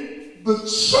the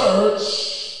church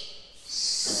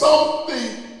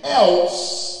something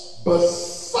else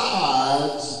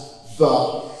besides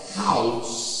the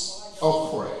house of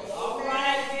prayer. All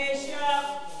right,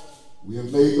 Bishop. We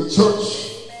have made the church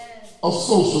a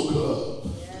social club.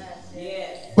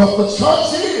 Yes. But the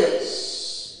church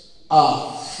is a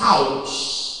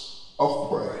house of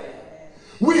prayer.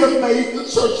 We have made the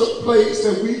church a place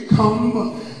that we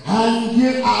come and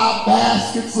get our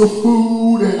baskets of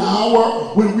food, and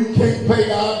when we can't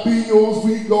pay our bills,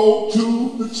 we go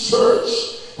to the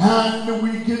church and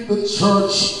we get the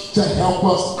church to help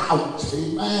us out.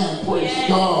 Amen. Praise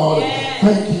God.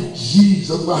 Thank you,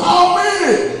 Jesus. But how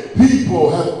many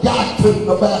people have gotten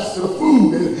the basket of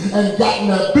food and gotten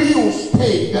their bills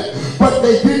paid, but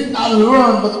they did not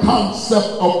learn the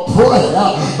concept of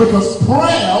prayer? Because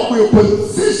prayer will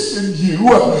position you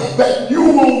that you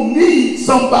won't need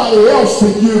somebody else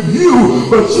to give you,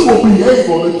 but you will be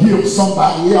able to give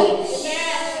somebody else.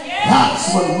 That's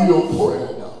what real prayer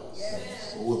does.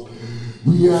 So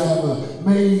we have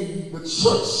made the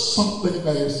church something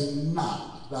that is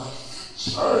not. The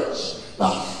church, the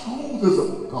houses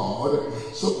of God,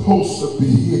 supposed to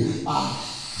be a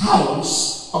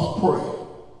house of prayer.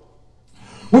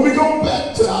 When we go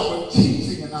back to our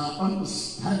teaching and our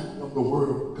understanding of the Word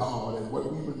of God and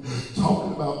what we've been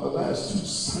talking about the last 2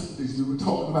 Sundays, we were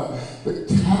talking about the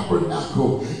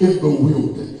tabernacle in the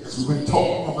wilderness. We've been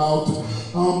talking about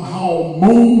how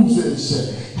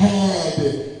Moses had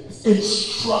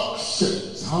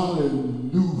instructions,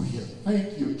 hallelujah,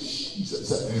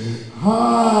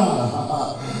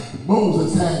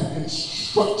 Moses had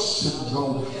instructions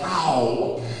on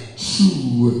how to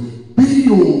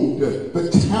build the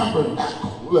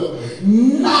tabernacle,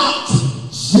 not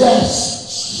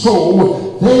just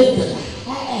so they could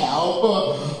have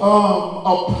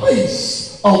a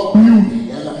place of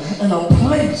beauty and a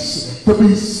place to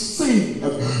be seen,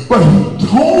 but he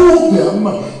told them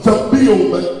to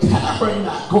build the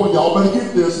tabernacle, y'all better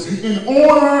get this, in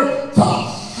order to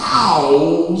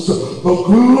house the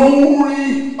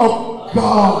glory of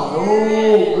God.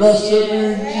 Oh, bless your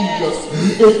name, Jesus.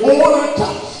 In order to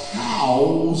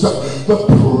house the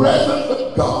presence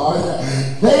of God,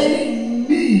 they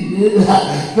needed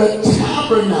the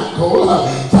tabernacle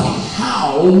to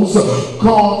house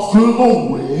God's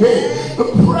glory. The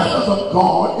presence of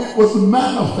God, it was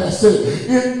manifested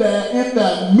in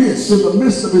that midst, in the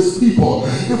midst of his people.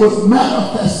 It was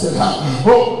manifested,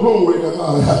 oh glory to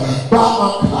God, by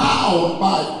a cloud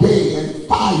by day and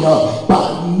fire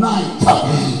by night.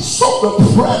 So the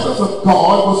presence of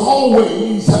God was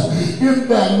always in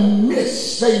their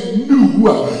midst. They knew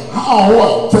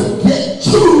how to get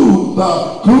to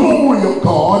the glory of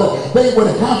God. They would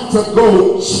have to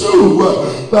go to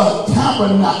the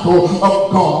tabernacle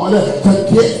of God to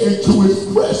get into his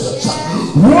presence.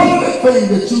 One of the things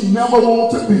that you never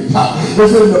want to be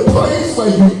is in the place where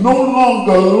you no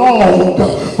longer long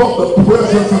for the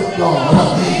presence of God.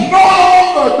 No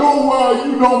longer do where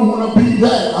you don't want to be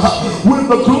there. When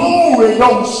the glory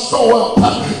don't show up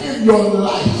in your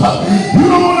life, you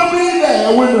don't want to be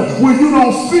there when you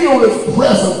don't feel his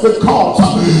presence, because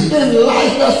in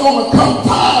life there's going to come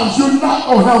times you're not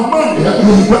going to have money,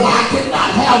 but I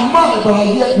cannot have money but I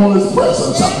yet want his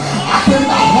presence. I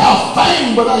cannot have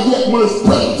fame but I yet want his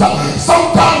presence.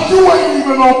 Sometimes you ain't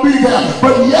even going to be there,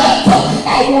 but yet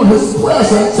I want his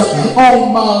presence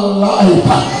on my life.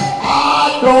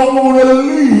 I don't want to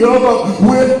live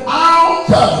without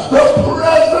the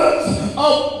presence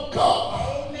of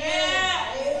God.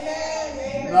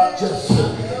 Amen. Not just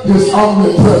his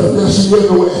omnipresence. Yes, he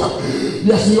everywhere.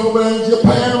 Yes, he over in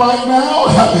Japan right now,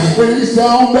 and he's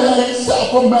down there in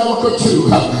South America too.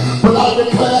 But I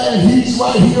declare, and he's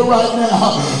right here right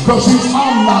now, because he's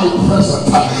omnipresent.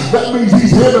 That means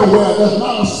he's everywhere. There's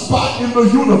not a spot in the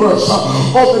universe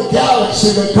or the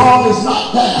galaxy that God is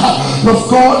not there. Because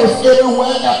God is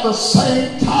everywhere at the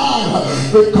same time,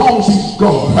 because he's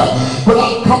God. But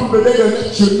I've come today to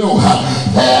let you know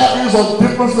there is a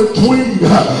difference between the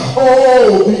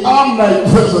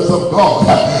omnipresence of God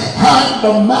and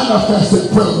the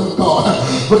manifested presence of God.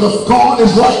 Because God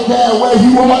is right there where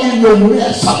you are in your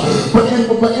midst. But in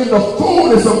the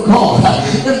fullness of God,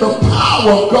 in the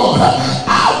power of God,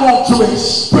 I want to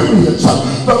experience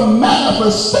the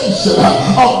manifestation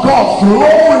of God's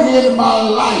glory in my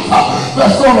life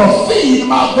that's going to feed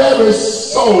my very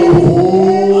soul.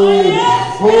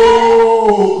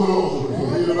 Oh, glory.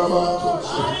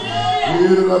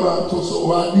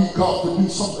 So I need God to do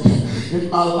something in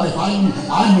my life.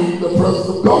 I need the presence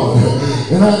of God.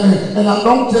 And I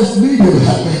don't just need him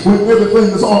when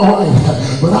everything is all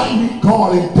right, but I need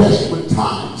God in desperate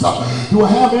times. Do I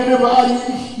have anybody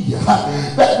here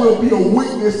that will be a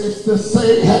witness is to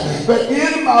say that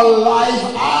in my life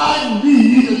I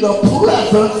need the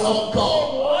presence of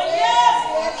God?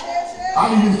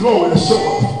 I need his glory to show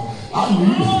up. I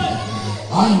need it.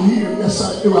 I need him. Yes,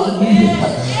 I do. I need him.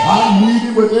 I need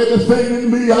him with everything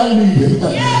in me. I need him.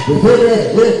 With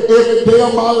every day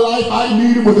of my life, I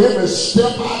need him. With every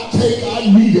step I take,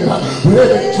 I need him. With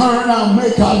every turn I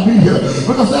make, I need him.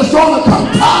 Because there's going to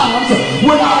come times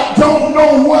when I don't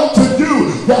know what to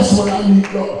do. That's when I need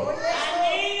God.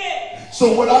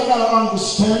 So what I got to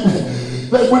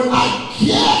understand, that when I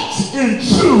get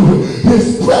into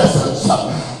his presence,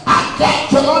 I got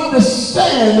to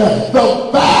understand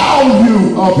the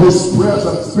value of his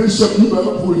presence. Bishop, you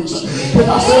better preach. Can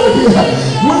I say it again?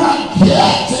 When I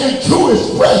get into his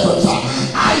presence,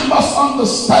 I must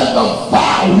understand the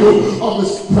value of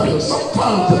his presence.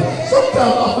 Sometimes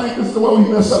I think it's the way we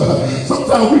mess up.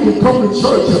 Sometimes we can come to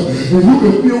church and you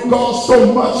can feel God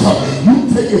so much, you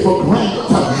take it for granted.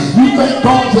 You think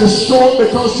God is short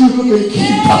because you looking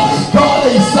cute. God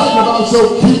ain't something about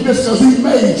your cuteness because he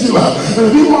made you. And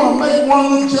if you want to make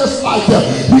one look just like you,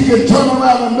 he can turn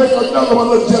around and make another one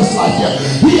look just like you.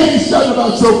 He ain't something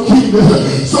about your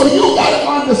cuteness. So you got to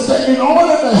understand, in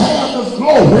order to have this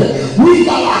glory, we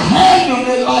got to handle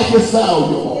it like it's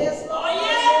valuable.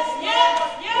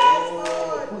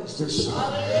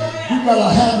 We got to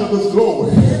handle this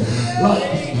glory like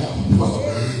it's valuable.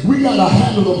 We got to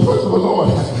handle the presence of the Lord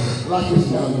like it's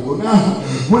valuable. Now,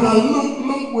 when I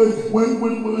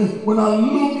when I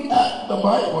look at the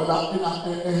Bible,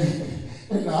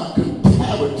 And I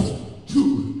compare it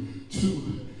to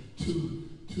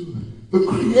the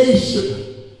creation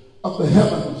of the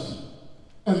heavens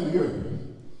and the earth.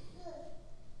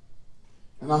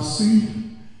 And I see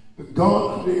that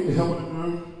God created the heaven and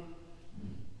earth.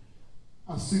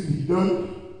 I see that he done it.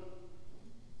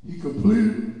 He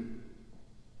completed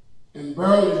it. And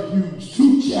barely used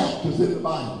 2 chapters in the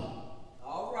Bible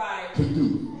to do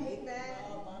it.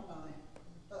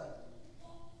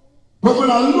 But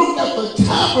when I look at the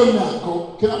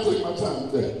tabernacle, can I take my time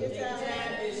today?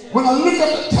 When I look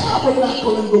at the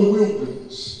tabernacle in the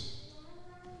wilderness,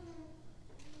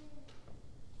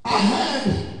 I had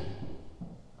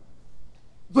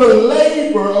the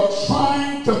labor of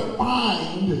trying to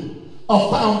find a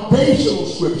foundational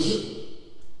scripture.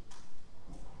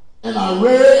 And I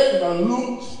read and I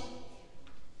looked,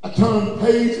 I turned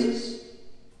pages,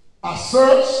 I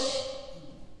searched.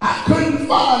 I couldn't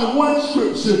find one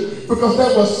scripture because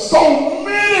there were so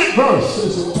many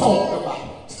verses that talked about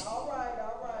it. All right.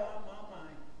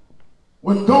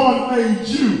 When God made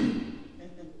you,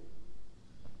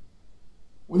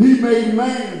 when he made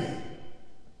man,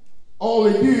 all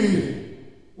he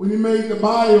did, when he made the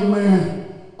body of man,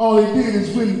 all he did is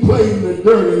when he played in the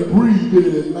dirt and breathed in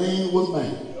it, and man was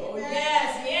man.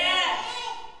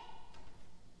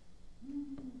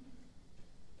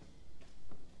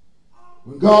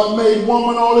 When God made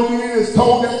woman, all he did is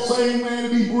told that same man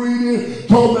to be breathing,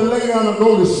 told him to lay down and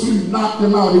go to sleep, knocked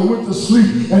him out. He went to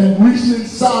sleep and reached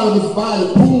inside of his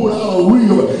body, pulled out a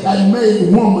reel, and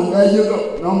made woman. There you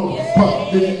go.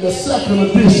 The second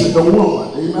edition, the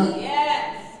woman. Amen.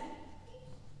 Yes.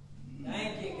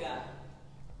 Thank you, God.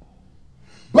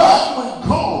 But when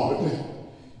God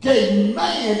gave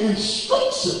man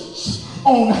instructions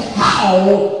on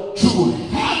how to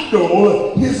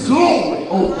handle his glory.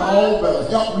 Oh, y'all better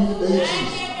help me today,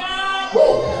 Jesus.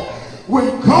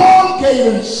 When God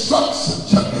gave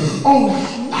instructions on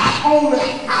not only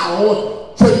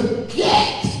how to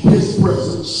get his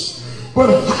presence, but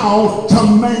how to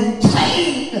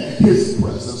maintain his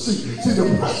presence. See,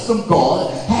 the presence of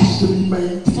God has to be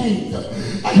maintained.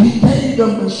 And he gave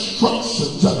them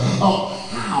instructions of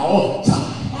how to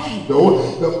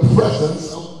handle the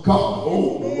presence of God.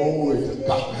 Oh, glory to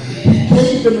God. He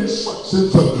gave them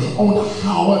instructions on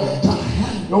how to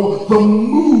handle the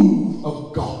move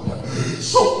of God.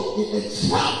 So in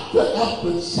chapter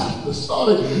after chapter,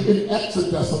 started in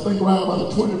Exodus, I think around about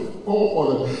the 24th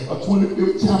or the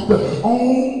 25th chapter,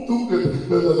 on through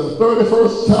the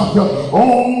 31st chapter,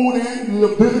 on in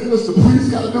Leviticus, the priests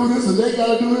got to do this, and they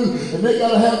got to do this, and they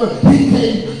got to have it. He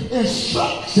gave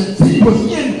instructions. He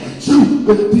was into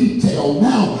the detail.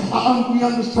 Now, we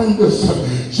understand this.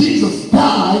 Jesus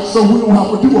died so we don't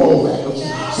have to do all that.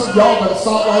 So y'all better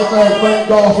stop right there and thank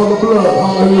God for the blood.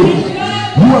 Hallelujah.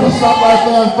 You want to stop right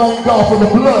there and thank God for the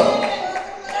blood.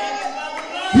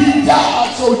 He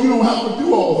died so you don't have to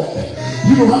do all that.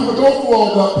 You don't have to go through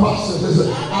all the processes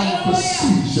and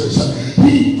procedures.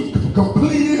 He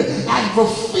completed and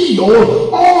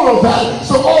fulfilled all of that.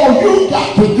 So all you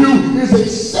got to do is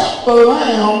accept the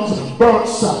Lamb's burnt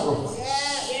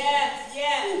sacrifice. Yes.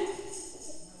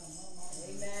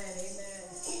 Amen.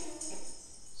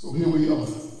 So here we are.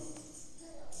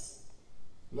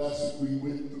 Last week we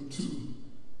went through 2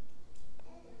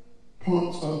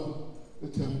 parts of the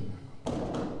tabernacle.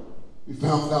 We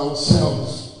found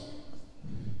ourselves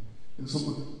in some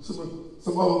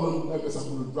other little nuggets I'm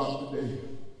going to drop today.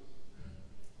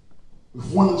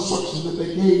 With one instruction that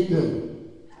they gave them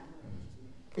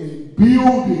in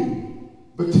building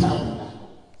the tabernacle.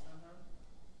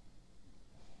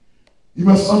 You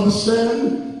must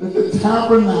understand that the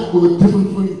tabernacle, the difference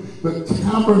between the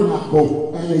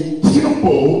tabernacle and a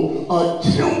temple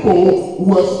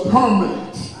was permanent.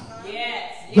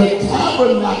 The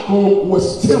tabernacle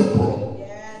was temporal.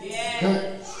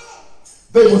 Okay?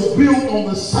 They was built on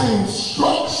the same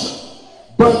structure,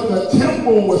 but the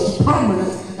temple was permanent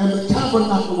and the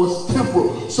tabernacle was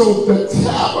temporal. So the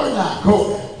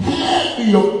tabernacle had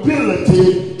the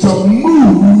ability to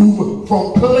move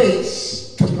from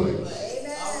place to place.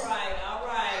 All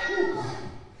right.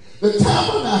 The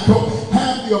tabernacle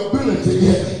had the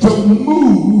ability to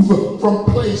move from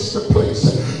place to place.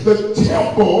 The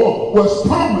temple was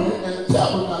permanent and the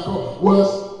tabernacle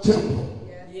was temporal.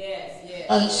 Yes.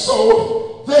 And so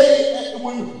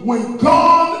when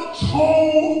God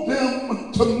told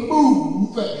them to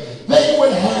move, they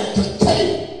would have to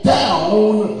take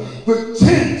down the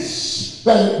tents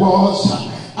that it was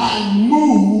and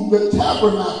move the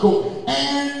tabernacle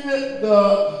and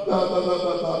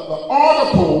the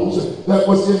articles that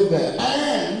was in there.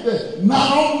 And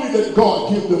not only did God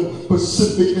give them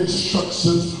specific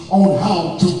instructions on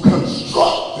how to construct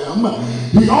them,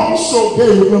 he also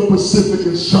gave them specific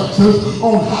instructions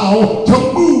on how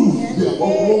to move them.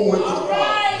 Oh, glory to God.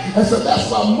 And so that's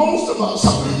why most of us,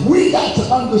 we got to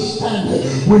understand that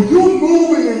when you're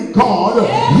moving in God,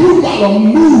 you got to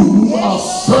move a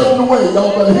certain way.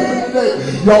 Y'all better hear me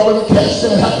today. Y'all better catch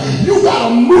that. You got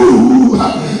to move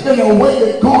in a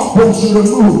way that God wants you to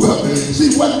move.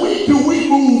 See, what we do, we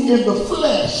move in the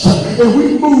flesh, and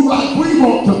we move like we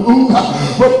want to move.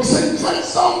 But see,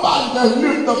 somebody that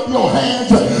lift up your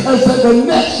hands and say, the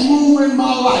next move in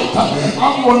my life,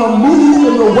 I'm going to move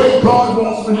in the way God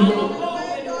wants me to move.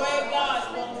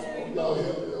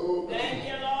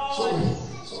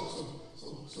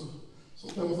 So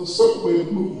there was a certain way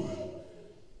to move.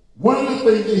 One of the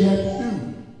things they had to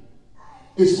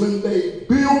do is when they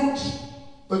built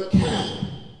the camp,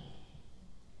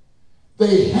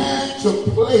 they had to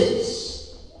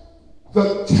place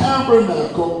the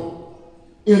tabernacle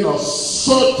in a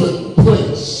certain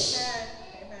place.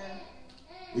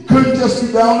 It couldn't just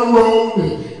be down the road.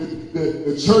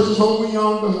 The church is over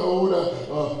yonder.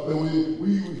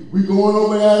 We going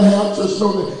over there to have church.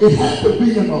 So it had to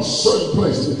be in a certain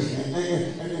place.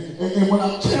 And when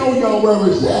I tell y'all where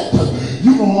it's at,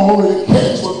 you're going to already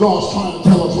catch what God's trying to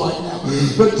tell us right now.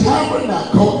 The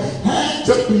tabernacle had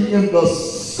to be in the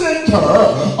center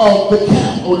of the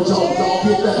camp. Oh, did y'all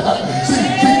get that? See,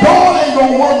 God ain't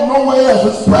going to work nowhere else.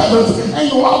 His presence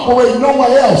ain't going to operate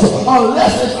nowhere else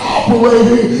unless it's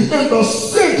operating in the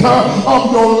center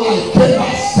of your life. Can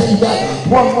I say that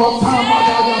one more time?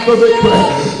 Oh,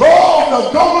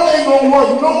 the God ain't going to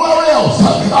work nowhere else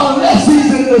unless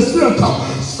he's in the center.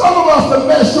 Some of us, the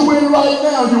mess you in right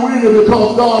now, you in it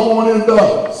because God wants in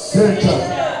the center.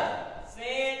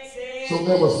 So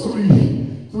there was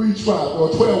three tribes, or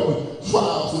 12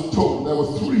 tribes in total. There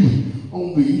was 3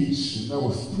 on the east, and there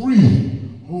was 3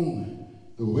 on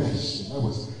the west, and there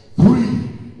was 3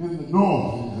 in the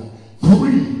north, and 3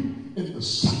 in the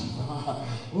south.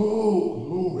 Oh,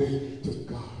 glory to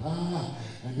God.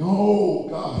 And oh,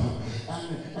 God.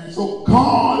 And so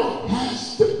God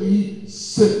has to be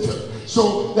centered.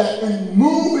 So that in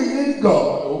moving in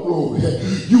God, oh glory,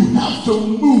 you have to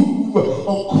move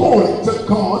according to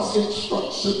God's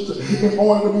instructions in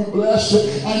order to be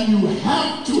blessed. And you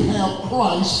have to have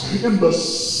Christ in the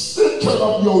center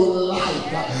of your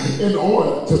life in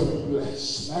order to be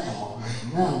blessed.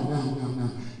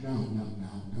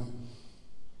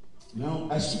 Now,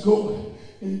 as we go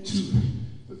into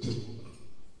the temple,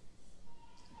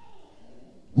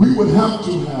 we would have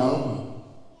to have,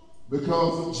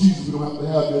 because of Jesus, we don't have to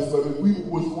have this, but if we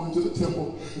was going to the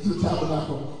temple, to the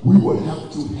tabernacle, we would have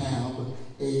to have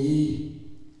a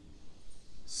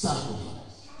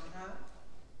sacrifice.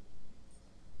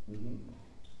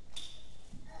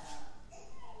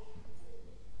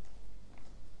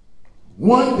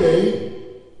 One day,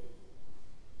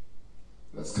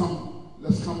 let's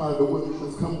come out of the way,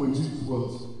 let's come where Jesus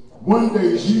was. One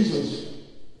day Jesus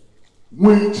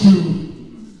went to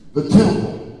the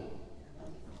temple.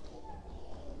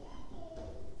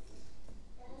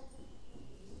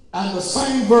 And the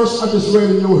same verse I just read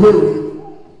in your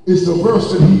hearing is the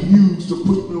verse that he used to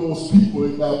put those people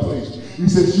in that place. He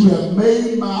says, you have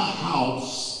made my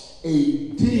house a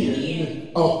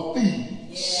den of thieves.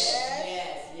 Yes.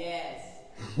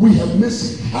 We have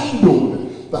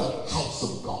mishandled the house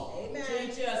of God.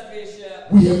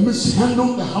 We have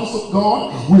mishandled the house of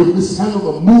God. We have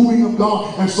mishandled the moving of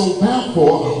God. And so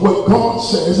therefore, what God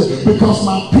says, because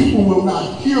my people will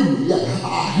not hear me,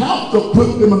 I have to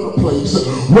put them in a place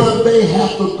where they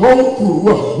have to go through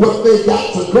what they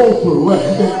got to go through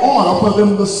in order for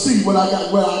them to see what I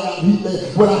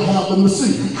have them to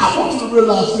see. I want you to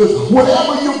realize this.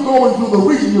 Whatever you're going through, the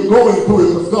reason you're going through it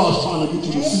is because God's trying to get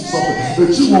you to see something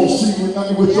that you won't see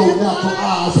with your natural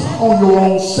eyes on your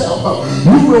own self.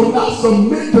 You will not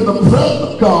submit to the presence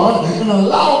of God and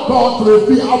allow God to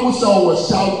reveal. I wish I would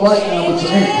shout right now with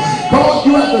your hand. God,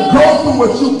 you have to go through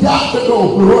what you got to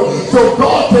go through so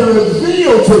God can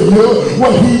reveal to you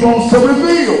what he wants to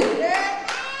reveal.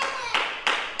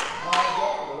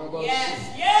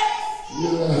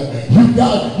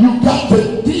 You got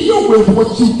to deal with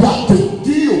what you got to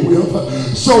deal with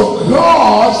so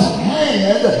God's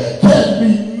hand can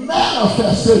be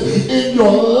manifested in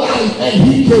your life and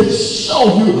he can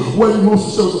show you what he wants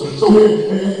to show you. So here,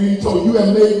 and he told you,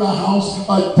 have made my house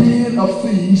a den of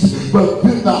thieves, but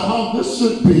then the house, this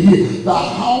should be the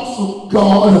house of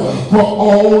God for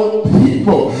all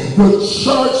people. The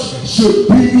church should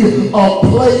be a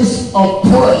place of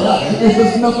prayer if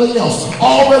there's nothing else.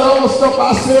 All that other stuff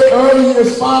I said earlier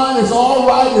is fine, it's all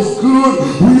right, it's good.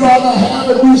 We ought to have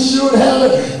it, we should have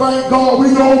it. Thank God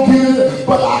we don't get it.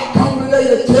 But I come today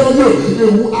to tell you,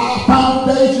 if our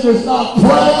foundation is not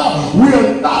prayer, we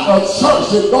are not a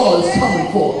church that God is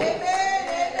coming for.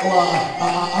 Oh,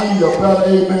 I need a better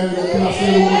amen. Can I say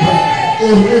it one time?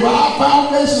 If our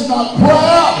foundation is not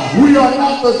prayer, we are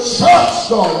not the church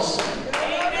God is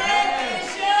coming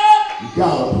for. You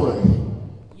gotta pray.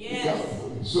 Yes. You gotta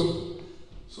pray.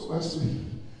 So as we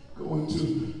go into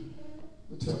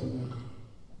the tabernacle,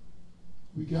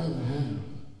 we gotta have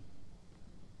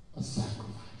a sacrifice.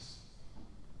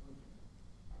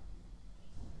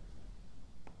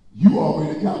 You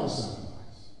already got a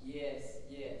sacrifice. Yes.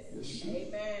 Yes. Yes, you do.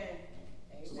 Amen.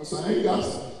 So I ain't got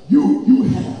to. You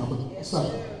have a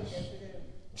sacrifice.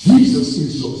 Jesus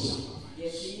is your sacrifice.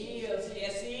 Yes, he is.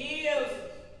 Yes, he is.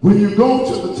 When you go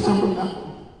to the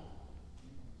tabernacle,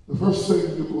 the first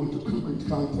thing you're going to come into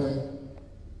contact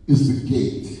is the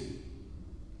gate.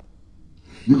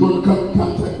 You're going to come in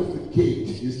contact with the gate.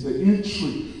 It's the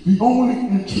entry, the only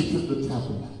entry to the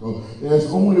tabernacle. There's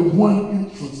only one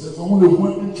entrance. There's only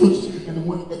one entrance and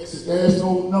one exit. There's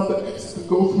no another exit to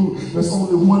go through. There's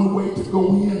only one way to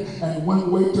go in and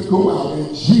one way to go out.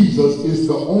 And Jesus is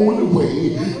the only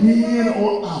way in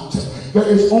or out. There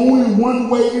is only one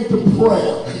way into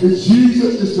prayer.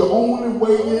 Jesus is the only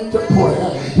way into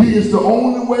prayer. He is the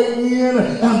only way in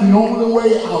and the only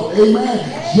way out. Amen.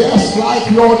 Just like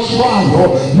your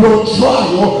trial,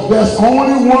 there's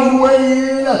only one way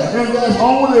in and there's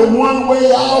only one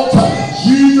way out.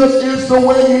 Jesus is the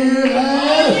way in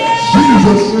and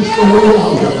Jesus is the way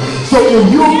out. So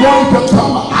if you're going to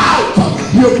come out,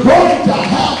 you're going to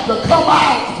have to come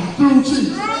out through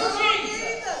Jesus.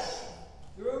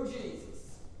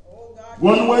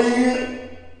 One way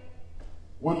in,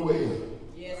 one way out.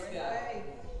 Yes, God.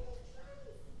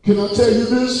 Can I tell you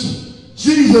this?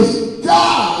 Jesus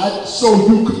died so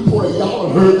you could pray. Y'all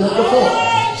have heard that before.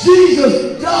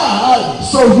 Jesus died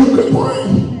so you could pray.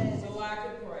 So I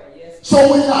could pray. Yes. So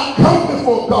when I come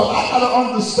before God, I gotta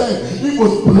understand it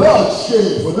was blood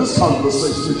shed for this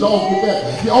conversation. Did y'all get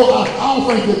that? I don't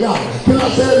think you got it. Can I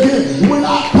say it again? When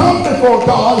I come before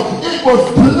God, it was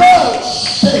blood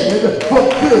shed for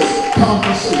this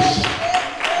conversation.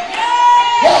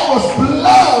 There was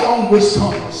blood on this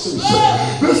conversation.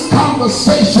 This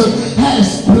conversation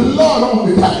has blood on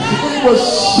it. It was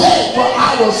shed for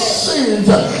our sins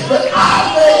that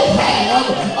I may have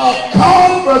a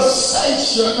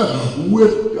conversation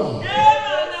with God.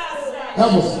 That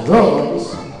was blood on this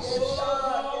conversation.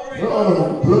 Blood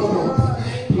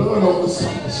on this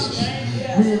conversation.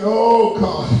 Meaning, oh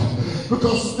God.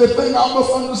 Because the thing I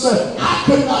must understand, I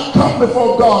could not come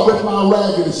before God with my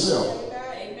raggedy self.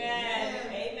 Amen.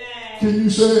 Amen. Can you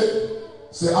say it?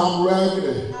 Say, I'm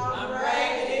raggedy. I'm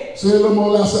raggedy. Say it a little more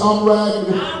loud. Say, I'm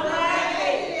raggedy. I'm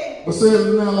raggedy. But say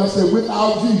it now like say,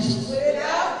 without Jesus.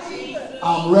 Without Jesus.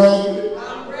 I'm raggedy.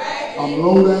 I'm raggedy. I'm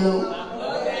low down. I'm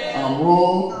low down. I'm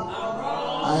wrong. I'm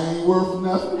wrong. I ain't worth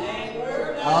nothing. I ain't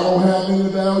worth nothing. I don't have any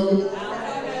value. I don't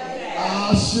have any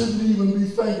value. I shouldn't even be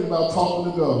thinking about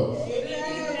talking to God.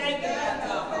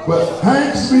 But But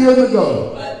thanks be unto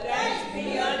God. thanks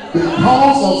be unto God.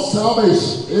 Because of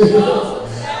salvation,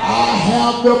 I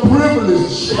have the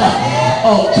privilege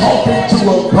of talking to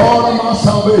a God of my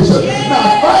salvation.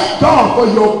 Now, thank God for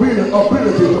your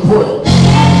ability to pray.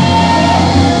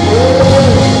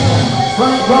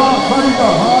 Thank God,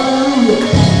 hallelujah.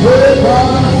 Hey, God,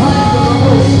 thank the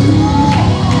Lord.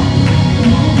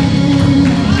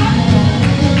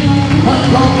 Thank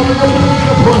God for the ability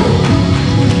to pray.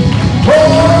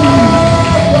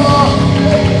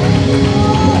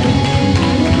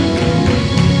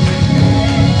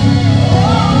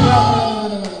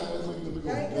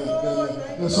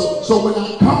 So when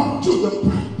I come to the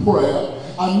prayer,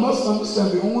 I must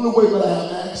understand the only way that I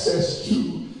have access to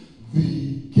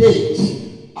the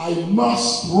gate, I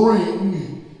must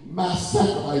bring my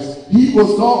sacrifice.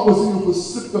 God was even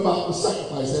specific about the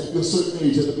sacrifice. Had to be a certain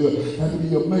age, had to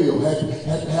be a male, had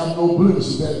to have no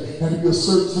blemishes, had to be a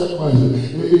certain sacrifice.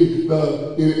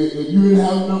 If you didn't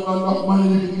have enough money,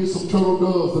 you could get some turtle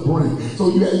doves to bring. So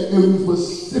it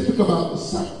was specific about the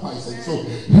sacrifice. And so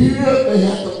here they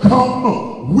had to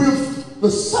come with the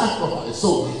sacrifice.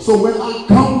 So when I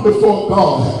come before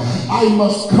God, I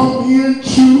must come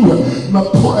into my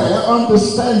prayer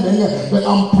understanding that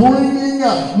I'm bringing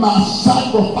my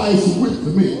sacrifice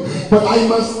with me, but I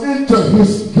must enter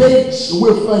his gates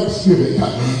with thanksgiving.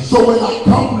 So when I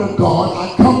come to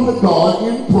God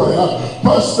in prayer,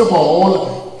 first of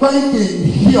all, thanking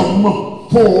him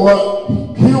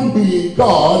for him being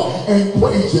God and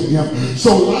praising him.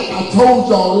 So like I told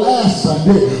y'all last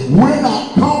Sunday, when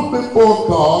I come before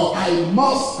God, I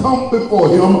must come before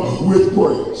him with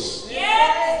praise.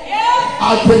 Yes, yes.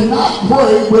 I cannot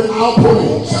pray without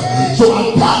praise. So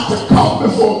I got to come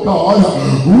before God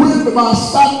with my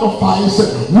sacrifice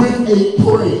with a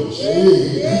praise.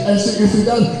 And see,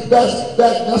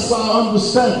 that's why I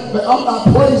understand that I'm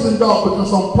not praising God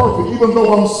because I'm perfect, even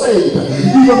though I'm saved,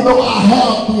 even though I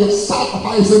have the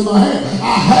sacrifice in my hand.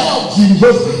 I have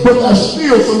Jesus, but there's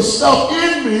still some stuff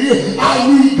in me I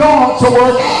need God to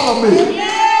work out of me.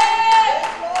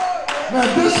 Now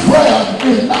this prayer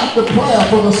is not the prayer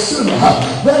for the sinner.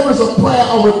 There is a prayer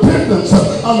of repentance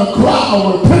and a cry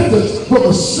of repentance for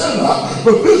the sinner.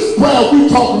 But this prayer we're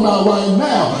talking about right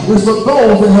now is for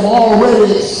those that have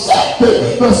already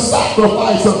accepted the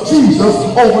sacrifice of Jesus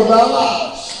over their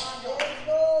lives.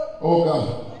 Oh God.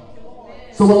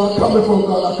 So when I come before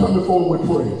God, I come before him with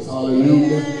praise.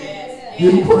 Hallelujah.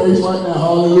 Give him praise right now.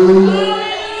 Hallelujah.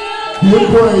 Give him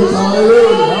praise.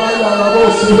 Hallelujah.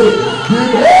 Give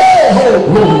him oh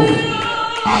glory.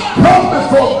 I come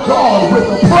before God with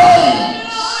a praise.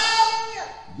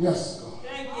 Yes, God.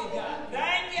 Thank you, God.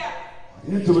 Thank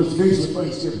you. Into his gates with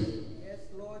thanksgiving. Yes,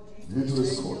 Lord Jesus. Into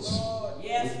his courts.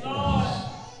 Yes, Lord.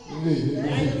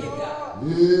 Thank you, God.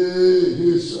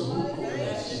 Yes,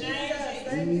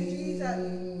 Thank you, Jesus.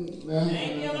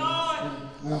 Thank you, Lord.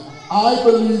 now, I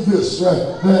believe this,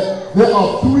 that there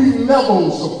are 3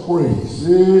 levels of praise.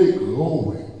 Hey,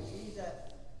 glory.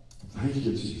 Thank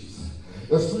you, Jesus.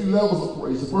 There's 3 levels of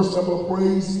praise. The first level of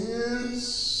praise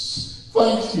is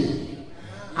thanksgiving.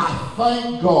 I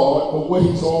thank God for what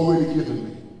he's already given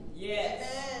me. Yes.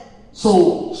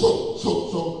 So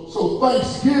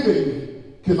thanksgiving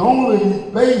can only be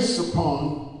based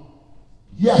upon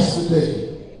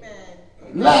yesterday,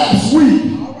 last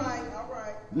week, All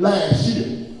right. last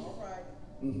year. All right.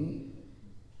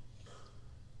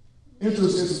 Into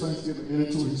his thanksgiving and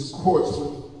into his courts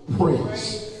with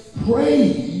praise.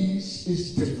 Praise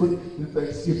is different than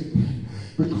thanksgiving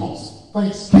because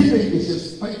thanksgiving is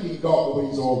just thanking God for what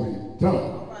he's already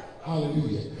done.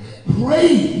 Hallelujah.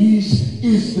 Praise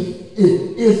is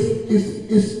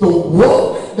the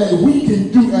work that we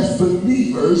can do as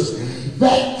believers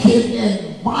that can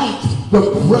invite the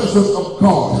presence of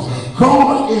God.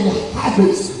 God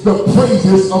inhabits the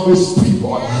praises of his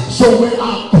people. So when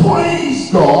I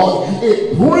praise God,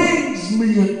 it brings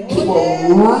me into a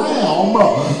realm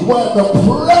where the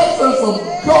presence of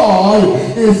God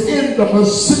is in the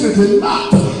vicinity,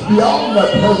 not the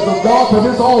omnipresence of God, because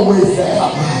it's always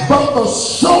there, but the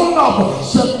shown up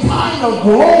Shekinah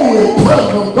glory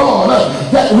presence of God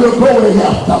that we're going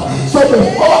after. So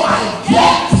before I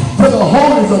get to the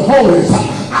holies of holies,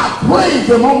 I praise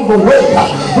him on the way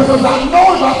because I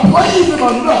know if I praise him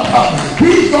enough,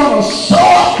 he's going to show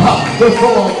up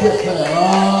before I get there.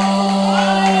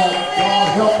 God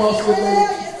help us today.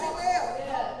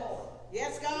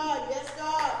 Yes, God. Yes,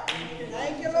 God.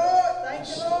 Thank you, Lord. Thank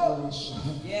you, Lord.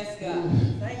 Yes, God.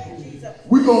 Thank you, Jesus.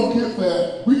 We're going to get there.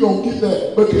 We're going to get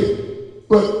there. But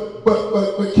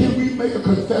can we make a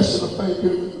confession of faith?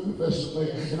 Confession of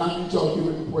faith. And I need y'all to get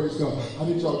ready to praise God. I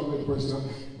need y'all to get ready to praise God.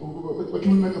 But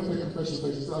can we make a confession of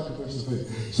faith? It's not a confession of faith.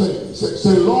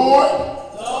 Say, Lord,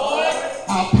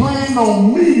 I plan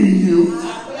on meeting you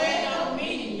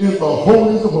in the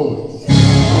holies of holies.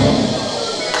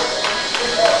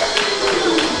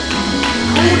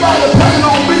 Anybody plan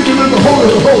on meeting in the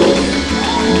holies of holies?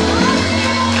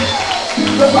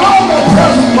 The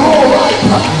omnipresence is all right.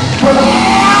 But I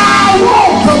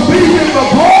want to be in the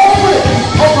glory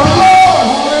of the Lord.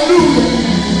 Hallelujah.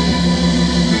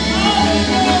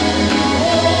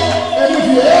 And if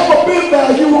you ever been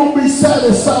there, you won't be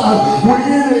satisfied with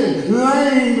any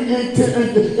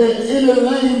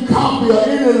lame copy or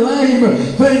any lame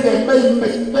thing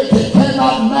that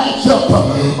cannot match up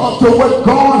to what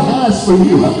God has for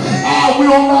you. I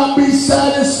will not be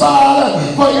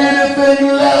satisfied for anything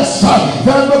less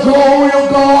than the glory of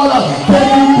God. Can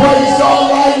you praise God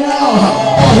right now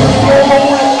for his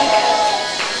glory?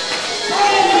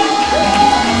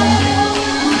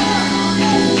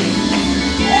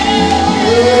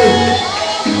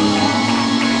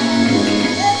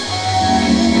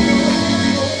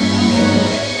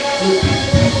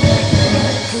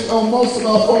 On most of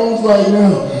our phones right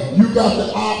now, you got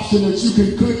the option that you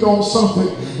can click on something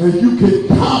and you can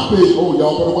copy. Oh,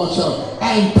 y'all better watch out.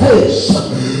 And paste.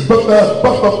 But the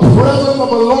presence of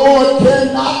the Lord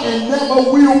cannot and never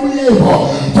will be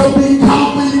able to be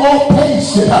copied or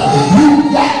pasted. You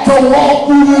got to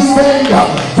walk through this thing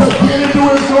to get into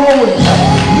his glory.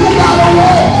 You got to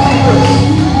walk through this.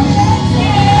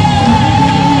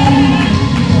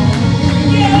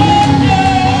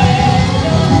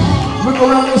 Look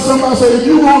around at somebody and say, if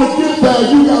you want to get there,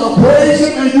 you got to praise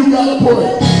him and you got to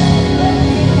pray.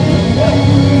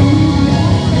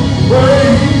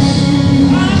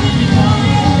 praise.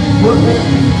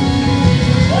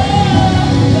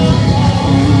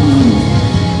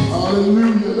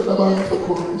 Hallelujah.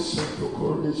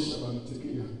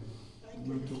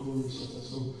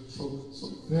 So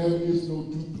there is no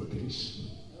duplication.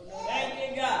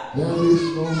 Thank you, God. There is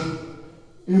no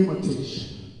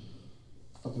imitation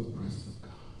of the presence of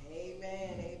God.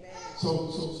 Amen. Amen. So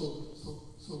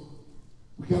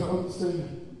we gotta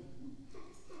understand,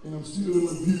 and I'm still in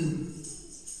review.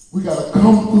 We gotta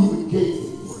come through the gate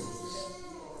of praise.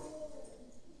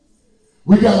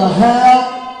 We gotta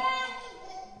have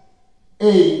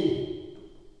a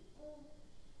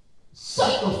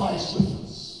sacrifice with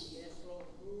us. Yes, Lord.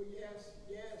 Oh, yes,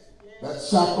 yes, yes. That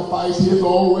sacrifice has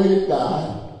already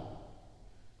died.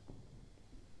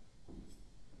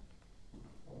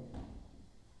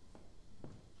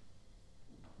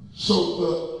 So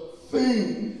the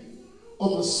thing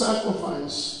of the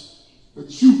sacrifice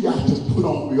that you got to put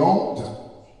on the altar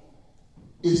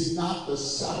is not the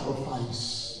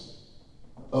sacrifice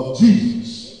of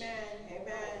Jesus. Amen.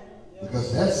 Amen.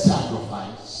 Because that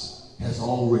sacrifice has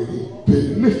already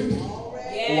been lifted.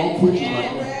 Already.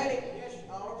 Already.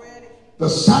 The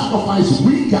sacrifice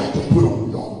we got to put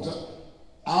on the altar,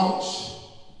 ouch,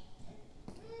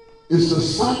 is the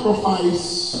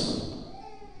sacrifice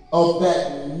of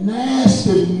that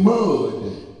nasty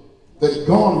mud that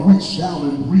God reached down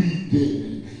and breathed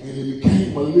in, and it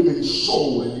became a living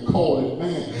soul, and he called it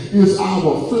man, is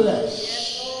our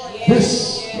flesh.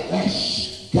 This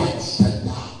flesh got to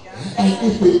die. And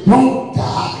if it don't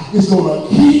die, it's going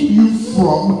to keep you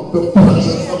from the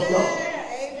presence of God.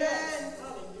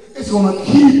 It's going to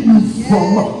keep you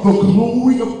from the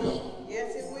glory of God.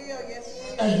 Yes, it will. Yes,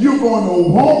 it will. And you're going to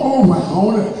walk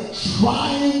around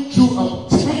trying to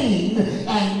obtain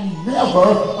and never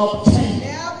obtain.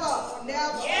 Never.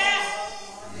 Yes.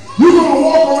 You're going to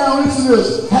walk around, listen to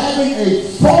this, having a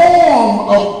form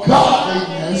of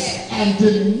godliness and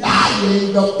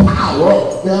denying the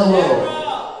power thereof.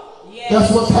 Yes. That's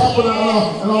what's happening. And I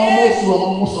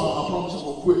promise I'm going to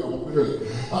quit. I'm going to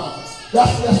quit.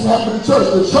 That's what happened in the church.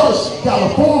 The church got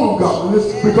a form of godliness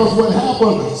because what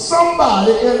happened,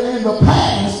 somebody in the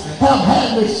past have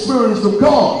had an experience of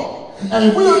God.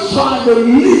 And we're trying to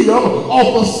live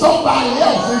off of somebody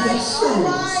else's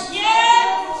experience.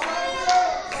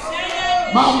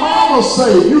 My mama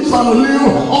say you trying to live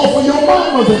off of your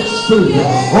mama's experience.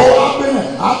 Oh,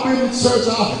 I've been in church.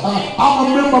 I'm a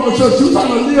member of a church. You trying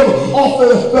to live off the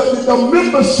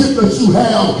membership that you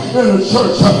have in the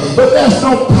church. But there's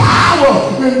no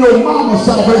power in your mama's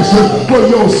salvation for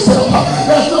yourself.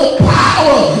 There's no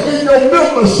power in your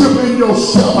membership in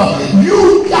yourself.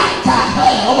 You got to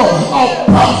have a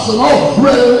personal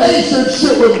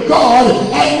relationship with God.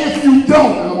 And if you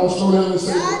don't, and I'm going to slow down and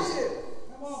say this.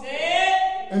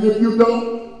 And if you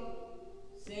don't,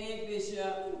 say it,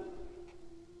 Bishop.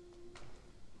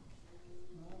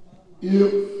 if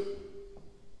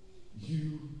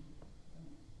you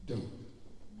don't,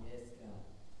 Yes, God.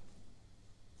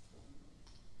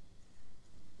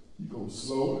 you go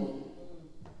slowly.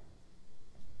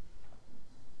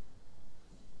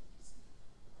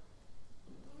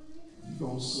 You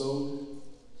go slowly.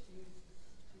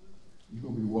 You're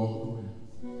going to be walking away.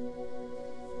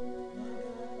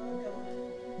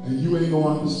 And you ain't going to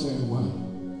understand why.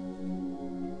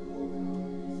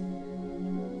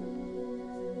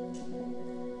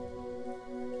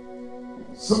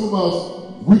 Some of us,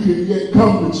 we can yet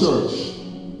come to church.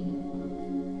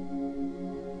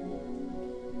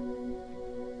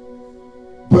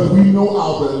 But we know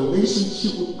our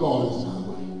relationship with God is not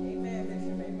right. Amen,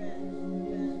 Bishop.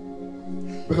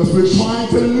 Amen. Because we're trying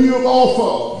to live off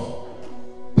of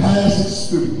past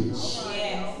experience.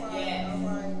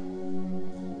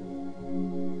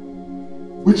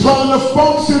 We're trying to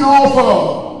function off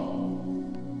of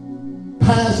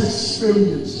past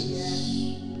experiences.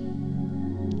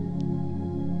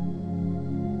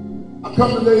 I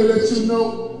come today to let you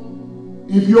know,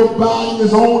 if your body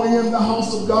is only in the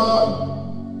house of God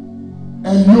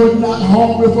and you're not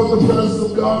hungry for the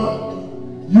presence of God,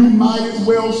 you might as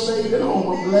well stay at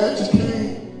home. I'm glad you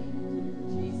came.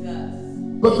 Jesus.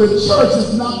 But the church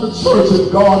is not the church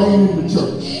if God ain't in the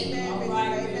church.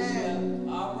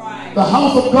 The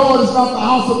house of God is not the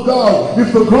house of God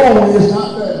if the glory is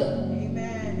not there.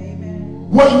 Amen.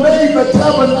 What made the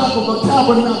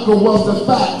tabernacle was the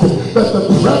fact that the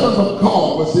presence of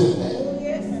God was in there. Oh,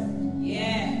 yes.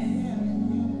 Yes.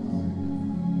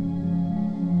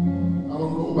 I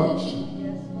don't know about you,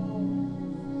 Yes, Lord.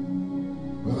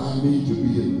 but I need to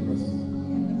be in the presence of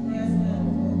Yes, Lord.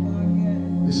 Oh, my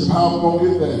God. God. Bishop, how am I going to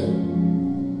get there?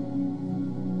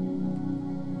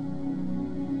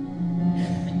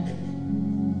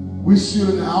 We're still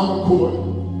in the outer court.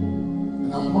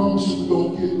 And I promise you we're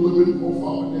going to get a little bit more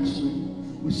farther next week.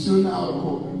 We're still in the outer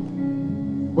court.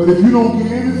 But if you don't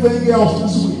get anything else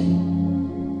this week,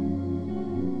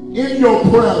 in your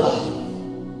prayer life,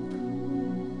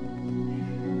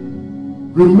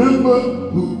 remember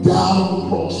who died on the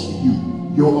cross for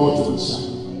you, your ultimate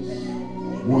sacrifice.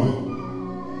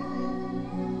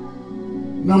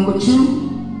 1. Number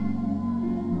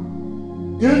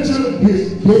 2, enter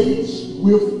his gates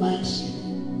with thanksgiving.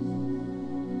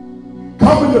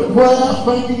 Come into prayer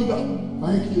thanking God.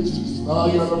 Thank you, Jesus.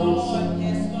 Yes, Lord.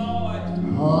 Yes, Lord.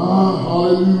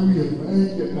 Hallelujah.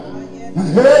 Thank you, God.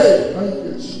 Hey, thank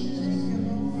you, Jesus.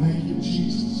 Thank you,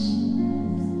 Jesus.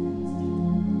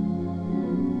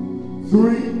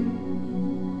 3,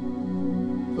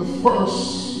 the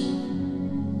first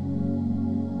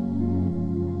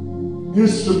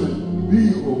instrument,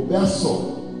 vehicle, vessel,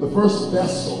 the first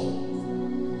vessel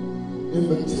in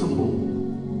the temple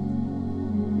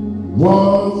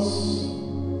was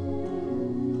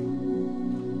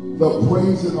the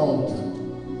praising altar.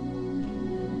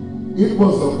 It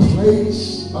was a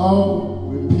place of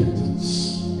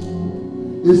repentance.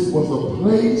 It was a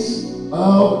place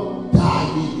of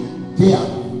dying and death.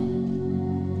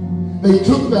 They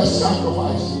took their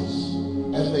sacrifices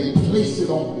and they placed it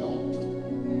on the altar.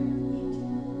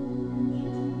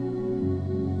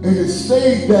 And it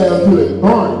stayed there until it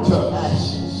burned to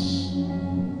ashes.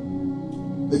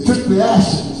 They took the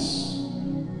ashes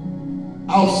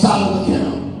outside of the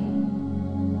camp.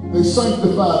 They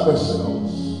sanctified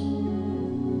themselves.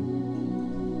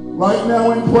 Right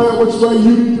now in prayer, which way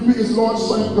you need to be is, Lord,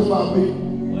 sanctify me.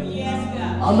 Well, yes,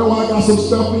 God. I know I got some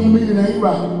stuff in me that ain't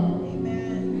right.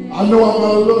 Amen. I know I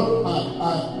got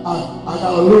I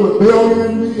got a little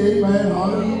rebellion in me. Amen.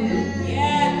 Hallelujah.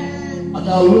 Yeah. I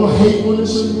got a little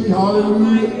hatefulness in me.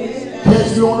 Hallelujah.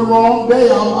 Catch me on the wrong day.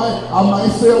 I might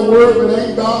say a word that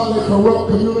ain't godly, corrupt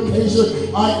communication.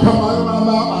 I come out of my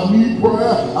mouth. I need prayer.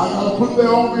 I got to put that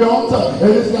on the altar.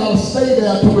 And it's got to stay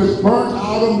there till it's burnt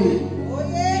out of me.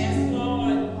 Yes,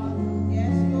 Lord.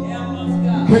 Yes, Lord. Help us,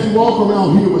 God. Can't walk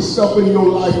around here with stuff in your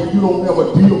life and you don't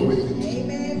ever deal with it.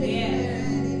 Amen. Yes.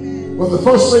 Amen. But the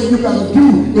first thing you got to do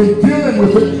in dealing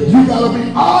with it, you got to be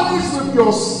honest with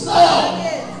yourself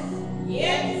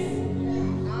Yes.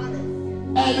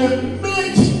 Honest. and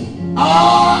admit I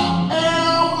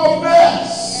am a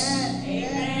mess.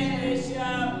 Amen,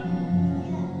 Bishop.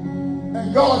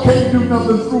 And God can't do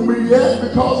nothing through me yet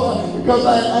because I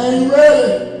ain't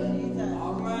ready. Jesus.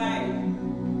 All right.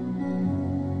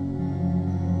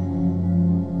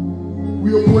 We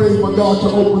are praying for God to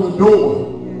open the door.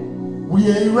 We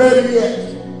ain't ready yet.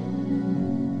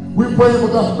 We're praying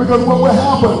for God because what will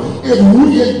happen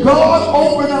if God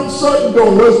open up certain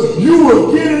doors, you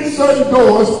will get in certain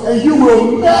doors and you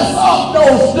will mess up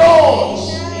those doors.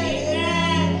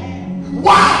 Amen.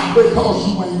 Why? Because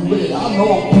you ain't ready. I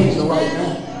know I'm preaching right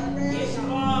now. Yes,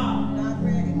 you are. Not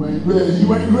ready. You ain't ready.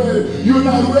 You ain't ready. You're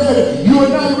not ready. You are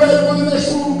not ready for the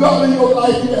next move of God in your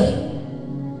life yet.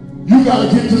 You got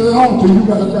to get to the altar. You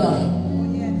got to die.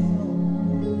 Oh, yes, Lord.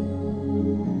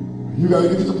 You got to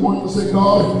get to the point to say,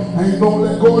 God, I ain't going to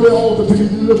let go of the altar till you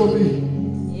deliver me.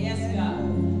 Yes, God.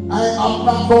 I'm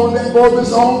not going to let go of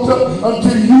this altar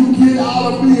until you get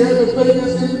out of me everything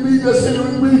that's in me, that's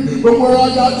hindering me from where I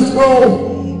got to go.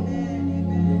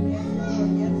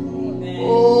 Amen.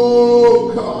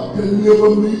 Oh, God,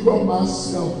 deliver me from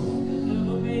myself.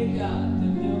 Deliver me, God.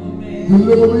 Deliver me.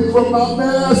 Deliver me from my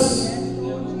mess.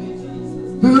 Deliver me,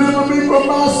 Jesus. Deliver me from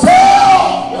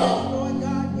myself. God. Lord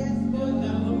God, yes, Lord.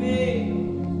 Deliver me.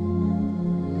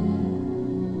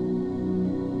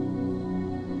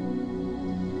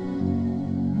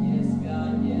 Yes,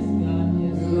 God. Yes, God.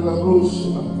 Yes, God.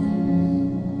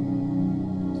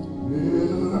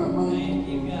 Thank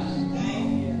you, God. Thank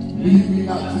you. Lead me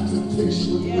not to temptation,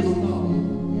 but Yes, deliver me. Lord.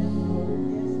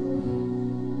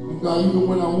 And God, even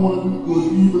when I want to do good,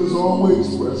 evil is always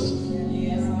present.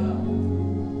 Yes, God.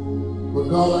 But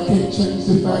God, I can't change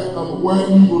the fact of where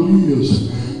evil is.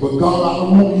 But God, I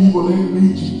don't want evil in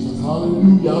me, Jesus.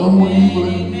 Hallelujah. I don't want evil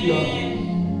in me, God.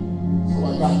 So I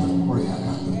got to pray. I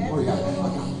got to pray. I got to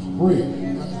pray. I got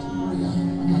to pray. I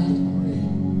got to pray.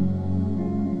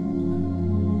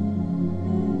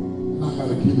 And I got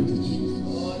to give it to Jesus.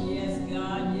 Oh, yes,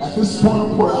 God. Yes, At this point of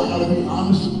prayer, I got to be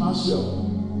honest with myself.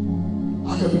 I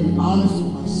got to be honest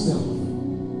with myself.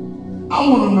 I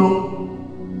want to know.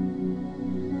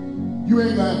 You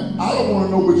ain't got, I don't want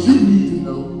to know, but you need to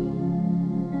know.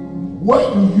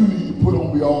 What do you need to put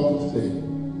on the altar today?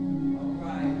 All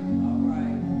right. All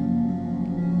right.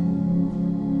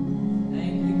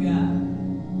 Thank you, God.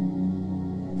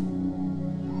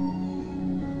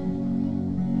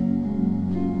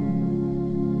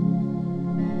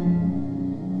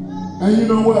 And you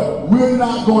know what? We're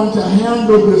not going to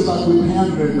handle this like we've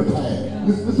handled it in the past.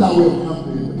 This is how we've handled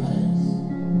it in the past.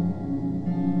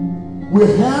 We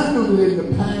handled it in the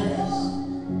past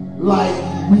like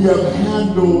we have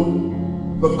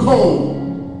handled the cold,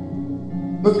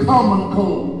 the common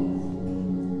cold.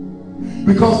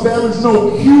 Because there is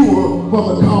no cure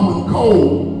for the common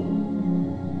cold.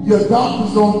 Your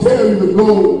doctors don't tell you to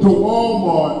go to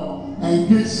Walmart and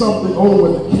get something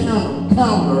over the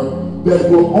counter that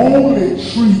will only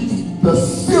treat the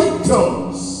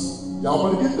symptoms.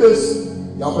 Y'all better get this.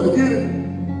 Y'all better get it.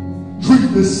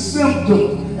 Treat the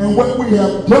symptoms. And what we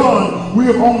have done, we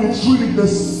have only treated the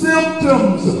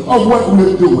symptoms of what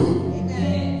we're doing.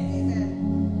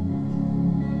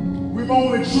 We've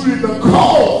only treated the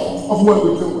cause of what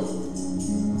we're doing.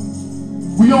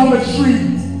 We only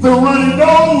treat the runny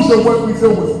nose of what we're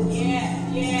doing.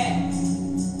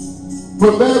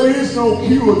 But there is no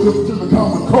cure to the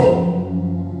common cold.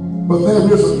 But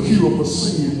there is a cure for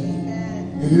sin.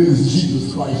 And it is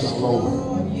Jesus Christ our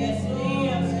Lord. Yes, it is.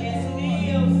 Yes, it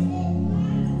is.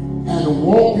 And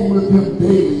walking with him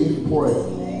daily in prayer.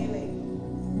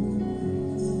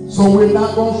 So we're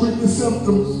not going to treat the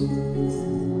symptoms.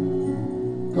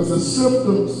 Because the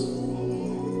symptoms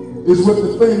is what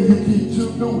the thing you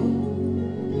keep doing.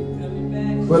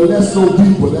 But let's go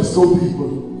deeper. Let's go deeper.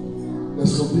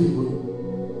 Let's go deeper.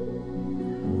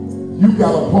 You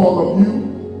got a part of you.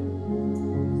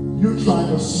 You're trying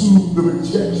to soothe the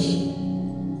rejection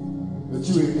that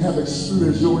you have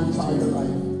experienced your entire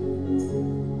life.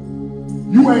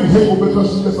 You ain't hateful because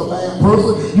you're just a bad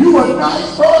person. You a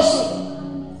nice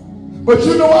person. But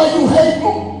you know why you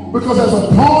hateful? Because there's a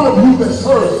part of you that's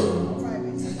hurting.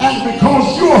 And because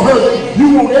you're hurting, you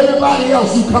want everybody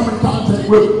else you come in contact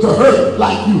with to hurt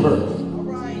like you hurt.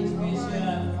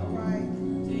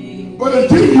 But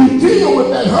until you deal with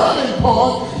that hurting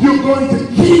part, you're going to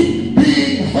keep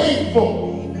being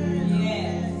hateful.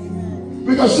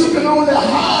 Because you can only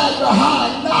hide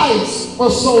behind nice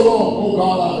for so long. Oh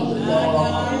God,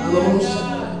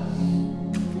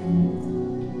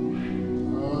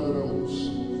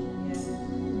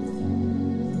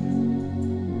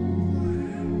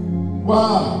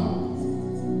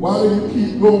 Why do you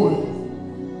keep going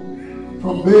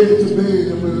from bed to bed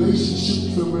and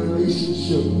relationship to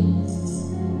relationship?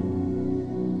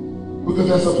 Because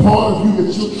there's a part of you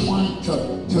that you're trying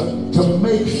to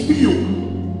make feel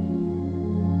good.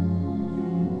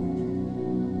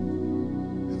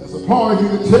 And there's a part of you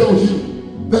that tells you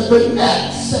that the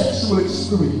next sexual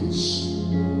experience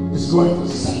is going to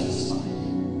satisfy you.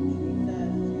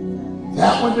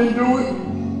 That one didn't do it,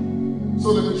 so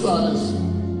let me try this one.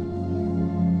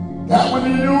 That one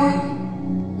didn't do it,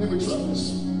 let me try this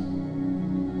one.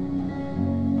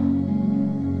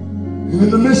 And in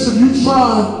the midst of you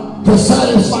trying to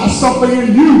satisfy something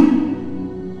in you,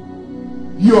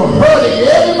 you're hurting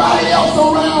everybody else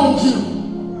around you.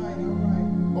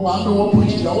 Oh, I know I'm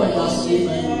preaching. Y'all ain't got to say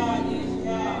amen.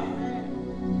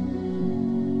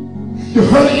 You're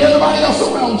hurting everybody else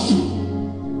around you,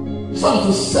 trying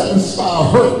to satisfy a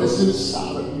hurt that's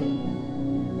inside of you.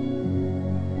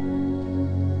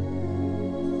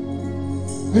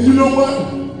 And you know what?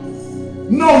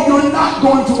 No, you're not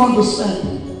going to understand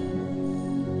it.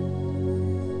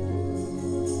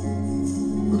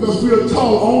 Because we are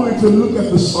taught only to look at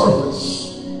the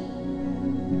surface.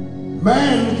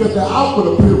 Man looks at the outward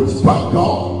appearance, but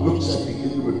God looks at the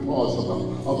inward parts of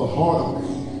the heart of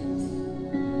man.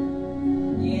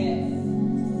 Yes.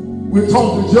 We're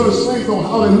taught to judge things on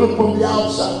how they look from the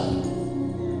outside.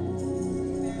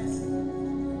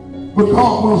 But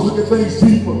God wants to look at things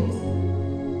deeper.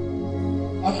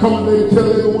 I come today to tell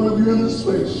every one of you in this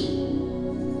place,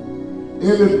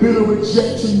 every bit of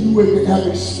rejection you have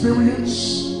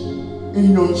experienced in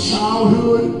your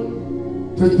childhood,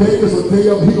 today is a day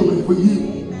of healing for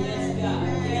you. Yes, God.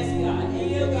 Yes, God.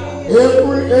 Heal God.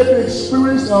 Every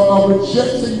experience of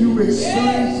rejection you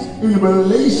experienced in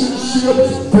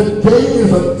relationships, today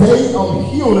is a day of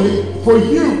healing for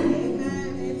you. In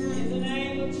the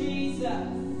name of Jesus.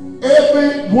 Every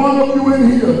one of you in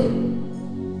here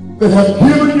that have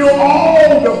given your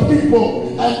all to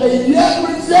people and they yet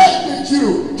rejected you,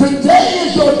 today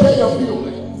is your day of healing.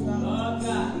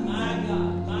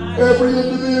 Every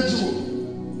individual.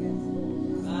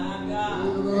 My God.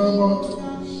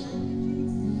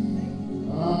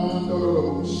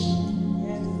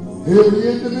 Every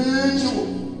individual.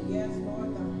 Yes,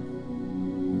 Lord.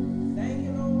 Thank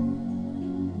you, Lord.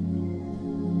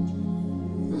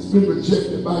 That's been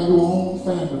rejected by your own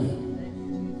family,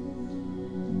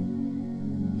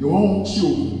 your own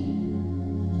children,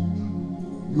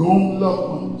 your own loved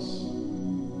ones.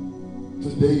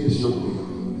 Today is your day.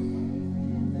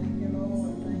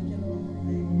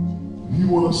 You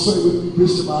want to say with me,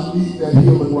 Bishop, I need that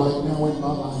healing right now in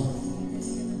my life.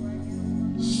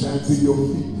 Stand to your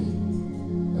feet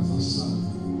as a son.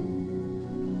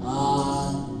 I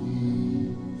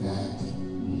need that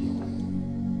healing.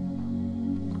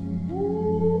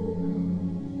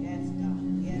 Yes, God.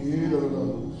 Yes,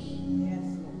 Yes,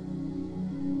 Lord.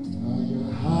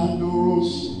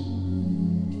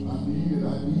 I need it, I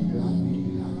need it, I need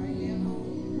it, I Right need here, Lord.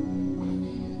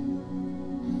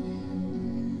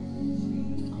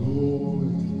 it. Glory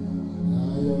to God.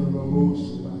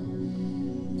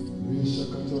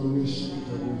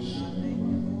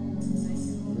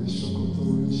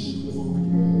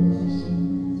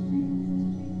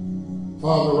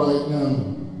 Father, right now,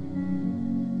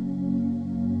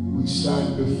 we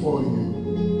stand before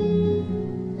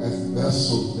you as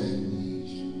vessels that need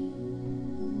you.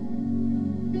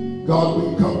 God,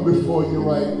 we come before you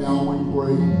right now in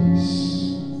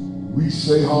praise. We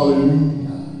say hallelujah.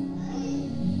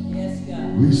 Yes,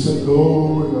 God. We say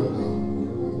glory to God.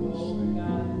 Glory,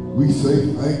 God. We say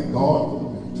thank God for the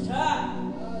victory. Ah,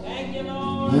 thank you,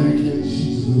 Lord. Thank you,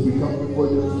 Jesus, as we come before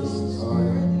your presence.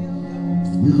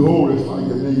 We glorify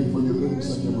your name for your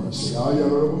goodness and your mercy.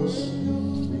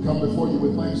 We come before you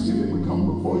with thanksgiving. We come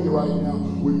before you right now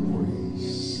with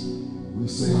praise. We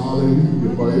say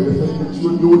hallelujah for everything that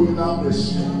you're doing in our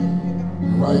midst.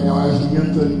 And right now, as we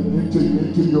enter into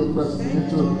your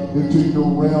presence, into your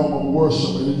realm of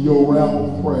worship and in your realm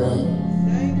of prayer,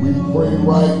 we pray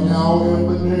right now in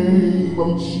the name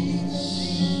of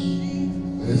Jesus.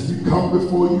 As we come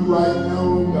before you right now,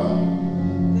 oh God,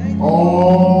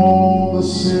 all the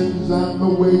sins and the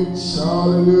weights,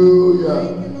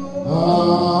 hallelujah,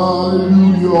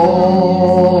 hallelujah,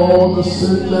 all the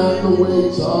sins and the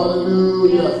weights,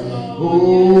 hallelujah,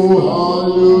 oh,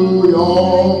 hallelujah,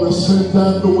 all the sins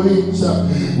and the weights,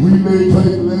 we may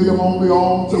lay them on the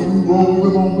altar, we roll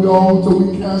them on the altar,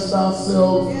 we cast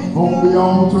ourselves on the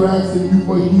altar, asking you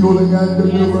for healing and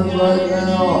deliverance right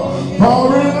now.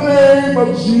 Father, in the name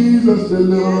of Jesus,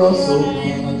 deliver us, oh God.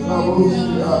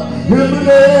 In the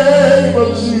name of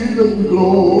Jesus, we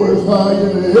glorify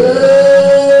your name.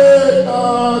 Hey,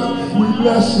 God, we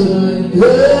bless your name.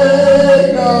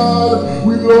 Hey, God,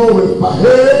 we glorify.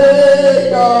 Hey,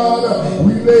 God,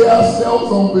 we lay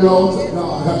ourselves on the altar,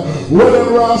 God.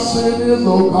 Whatever our sin is,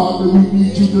 oh God, that we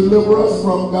need you to deliver us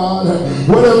from, God.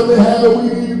 Whatever they have that we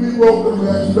need to be broken, we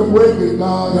ask you to break it,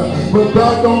 God. But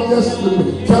God, don't just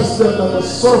test them at the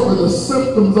surface, the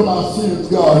symptoms of our sins,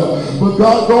 God. But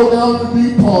God, go down the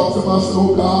deep parts of us,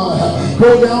 oh God.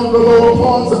 Go down the lower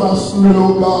parts of our spirit,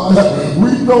 oh God.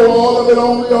 We throw all of it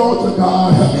on the altar,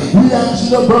 God. We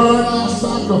ask you to burn our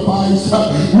sacrifice.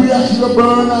 We ask you to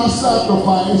burn our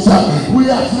sacrifice. We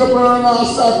ask you to burn our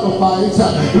sacrifice.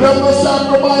 Let the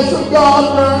sacrifice of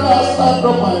God burn our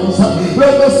sacrifice.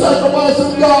 Let the sacrifice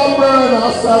of God burn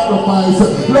our sacrifice.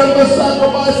 Let the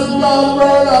sacrifice of God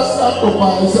burn our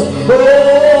sacrifice.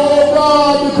 Oh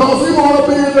God, because we want to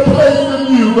be in the place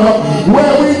in you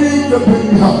where we need to be.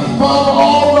 Father,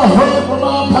 all the hurt from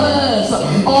our past,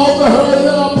 all the hurt in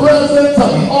our present,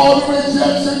 all the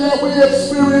rejection that we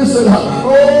experienced.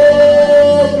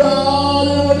 Oh God,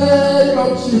 in the name of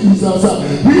Jesus,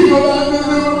 heal and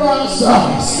deliver us,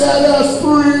 set us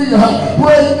free,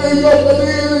 break the yoke of the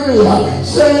enemy,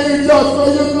 change us for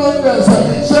your goodness,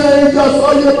 change us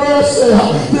for your mercy,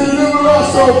 deliver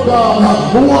us, oh God,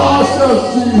 wash us,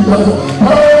 Jesus,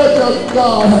 purge us,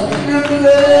 God, in the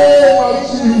name of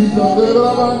Jesus,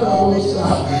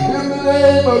 in the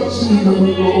name of Jesus, we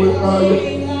glorify you,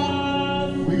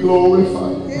 we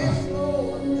glorify you,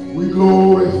 we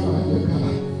glorify you,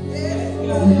 God,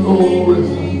 we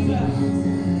glorify you, God,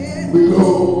 we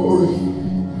glorify you.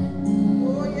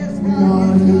 We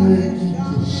honor your name,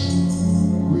 Jesus.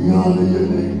 We honor your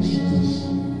name, Jesus.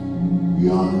 We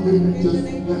honor your name, just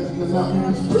now in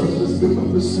this presence. Lift up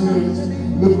your hands.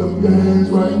 Lift up your hands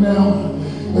right now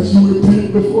as you repent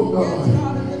before God.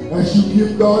 As you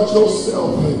give God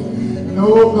yourself. And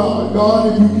oh God,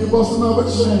 if you give us another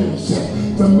chance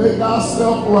to make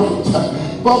ourselves right.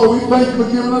 Father, we thank you for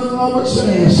giving us another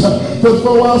chance to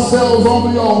throw ourselves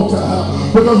on the altar.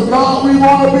 Because God, we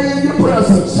want to be in your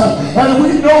presence. And we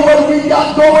know what we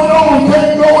got going on. We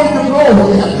can't go into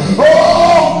glory.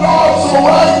 Oh God, so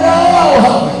right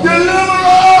now, deliver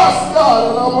us, God.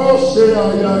 And I will say,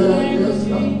 yes,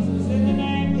 God.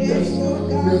 Yes, God.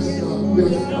 Yes, God.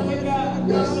 Yes, God.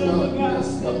 Yes, God. Yes,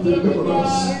 God. Deliver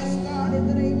us.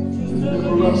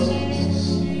 Deliver us, Jesus.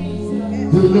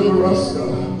 Deliver us,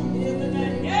 God.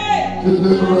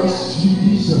 Deliver us,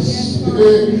 Jesus.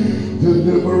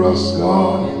 Deliver us,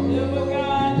 God.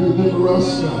 Deliver us,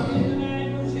 God.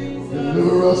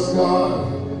 Deliver us, God.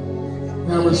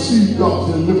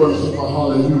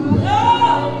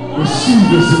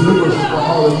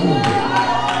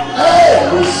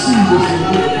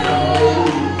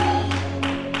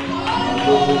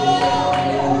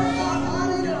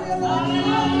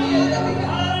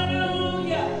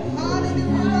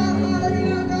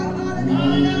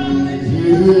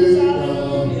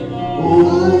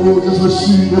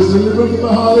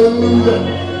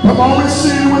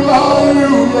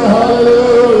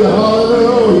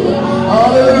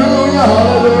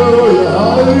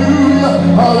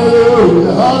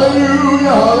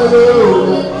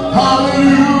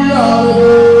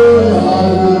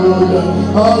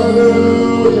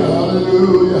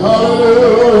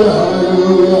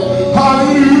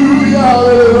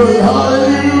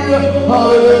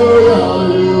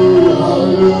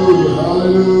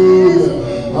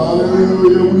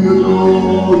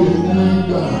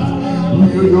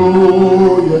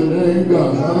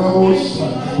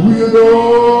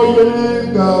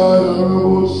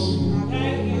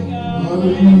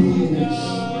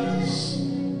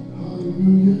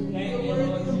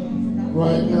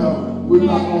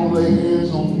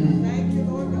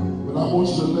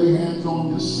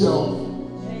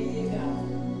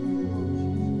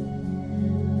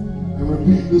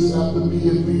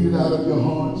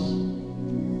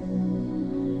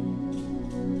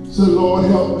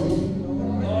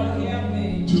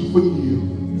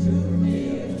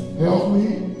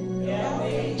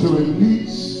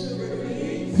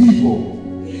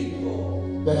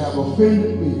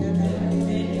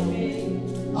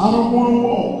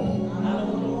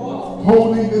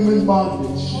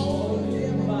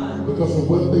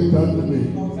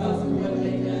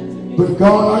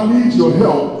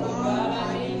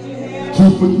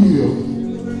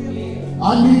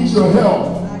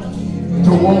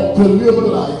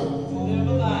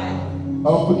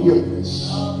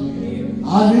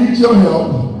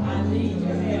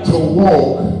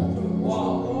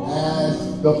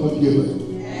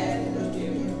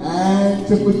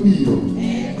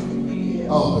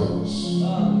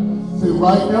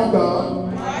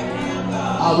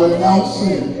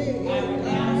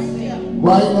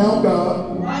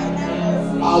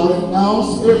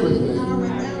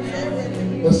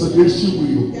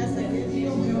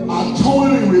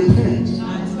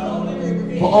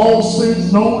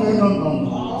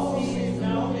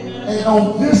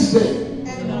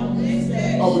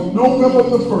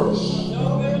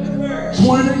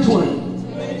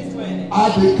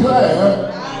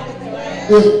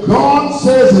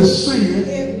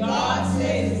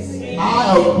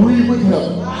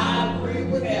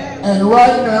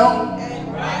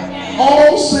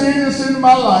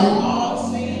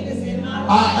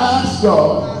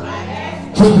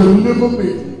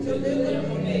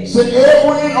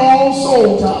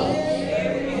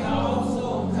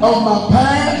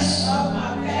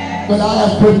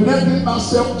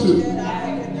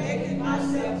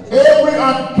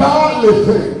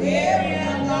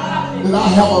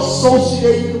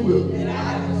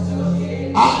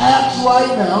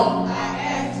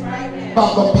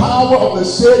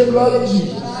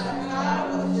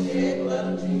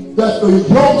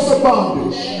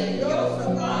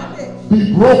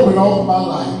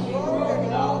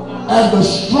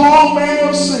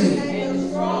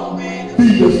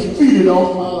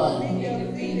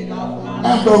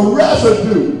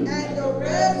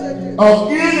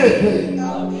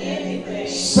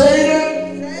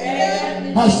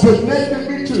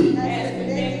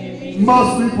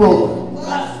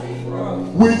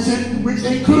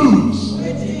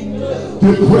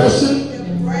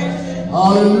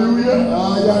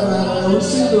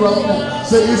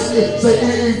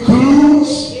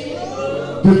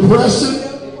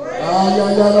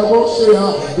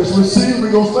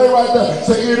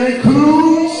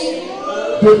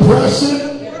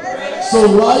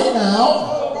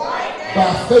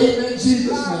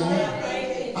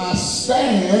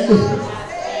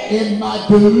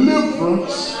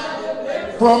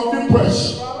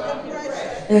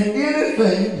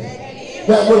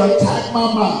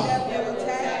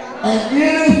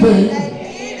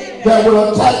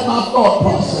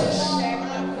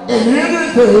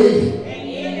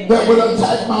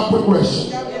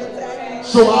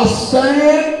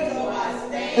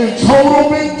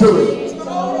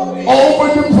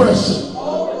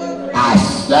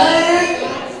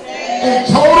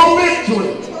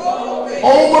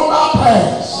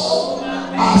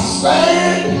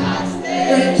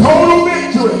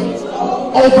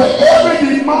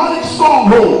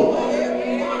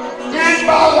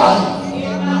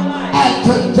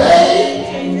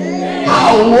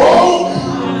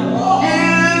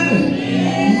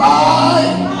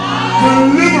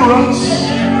 deliverance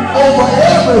over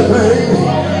everything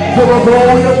for the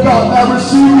glory of God. Now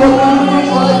receive your deliverance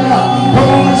right now. Come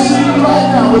on, receive it right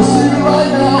now. Receive it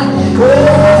right now. Oh,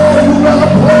 you gotta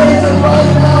praise it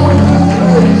right now in this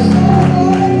place.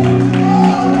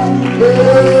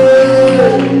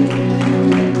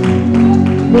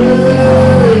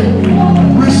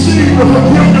 Receive the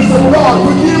forgiveness of God.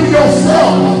 Forgive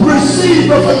yourself. Receive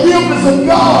the forgiveness of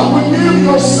God. Forgive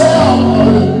yourself.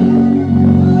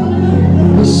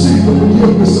 Receive the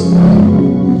forgiveness of God.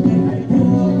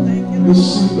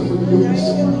 Receive the forgiveness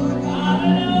of God.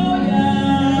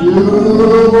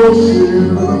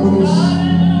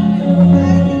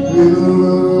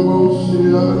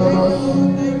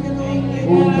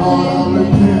 Oh God, I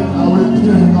repent, I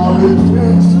repent, I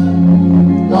repent.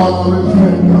 God, I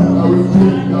repent, God, I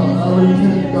repent, God, I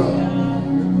repent, God.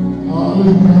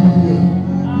 Hallelujah.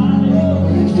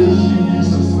 Thank you,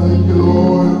 Jesus. Thank you,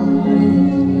 Lord.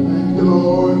 Thank you,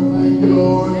 Lord. Thank you,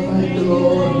 Lord. Thank you,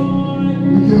 Lord.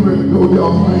 We get ready to go,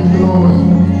 y'all. Thank you, Lord.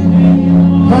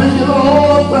 Thank you,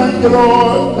 Lord. Thank you,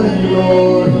 Lord. Thank you,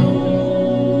 Lord.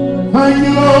 Thank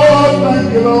you, Lord. Thank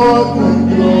you, Lord. Thank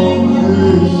you, Lord.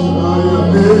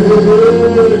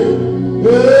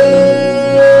 Hey,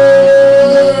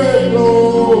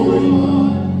 glory.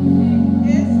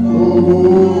 Oh,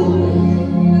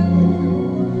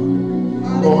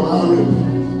 Lord, I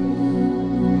repent.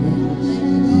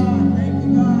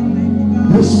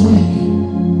 This week,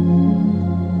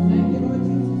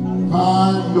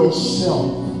 find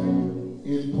yourself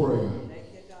in prayer.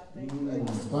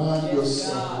 Find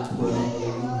yourself in prayer.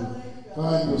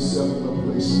 Find yourself in a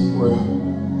place of prayer.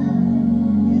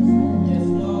 Yes,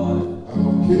 Lord. I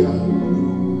don't care.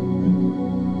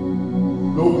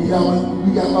 No, we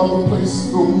got other places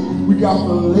to go. We got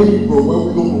the labor where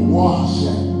we're going to wash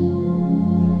at.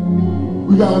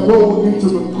 We got to go into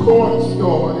the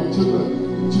courtyard, into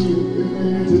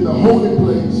the holy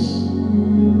place,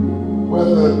 where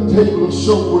the table of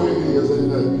showbread is, and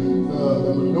the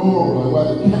menorah, where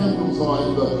the candles are,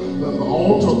 and the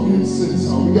altar of incense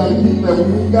are. We got to get there. We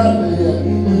ain't got there yet.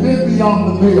 And then beyond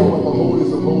the veil, where the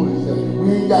holies of holies is, we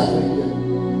ain't got there yet.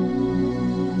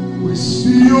 We're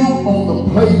still on the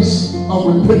place of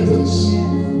repentance.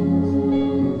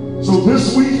 So this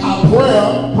week, our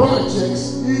prayer projects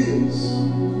is,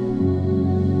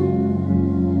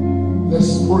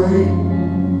 let's pray,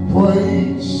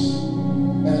 praise,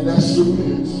 and let's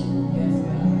repent.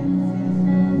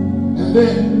 And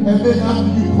then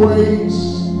after you praise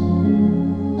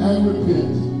and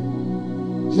repent,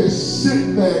 just sit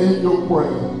there in your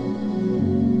prayer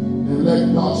and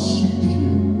let God speak to you.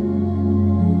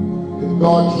 If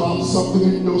God drops something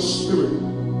in your spirit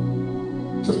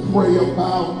to pray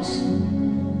about,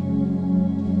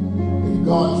 if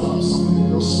God drops something in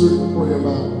your spirit to pray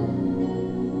about,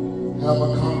 have a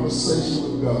conversation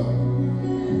with God.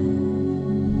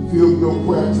 Fill your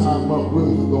prayer time up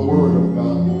with the word of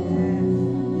God.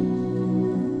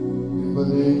 In the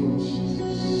name of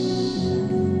Jesus.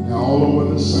 Now all over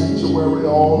the sanctuary,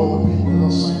 all of the people that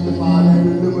are sanctified and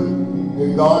delivered,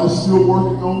 and God is still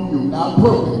working on you. Not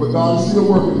perfect, but God is still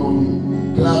working on you.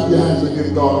 Clap your hands and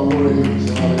give God a praise.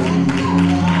 Hallelujah.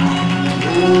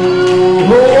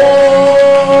 Oh,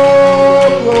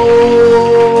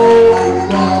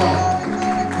 God.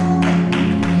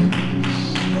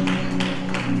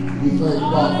 We thank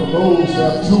God for those that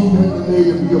have tuned in today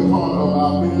to be a part of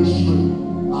our ministry,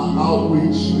 our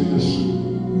outreach ministry,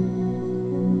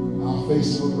 our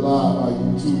Facebook Live, our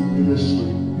YouTube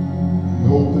ministry. We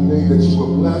hope today that you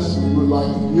were blessed and you would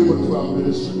like to give it to our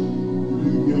ministry. You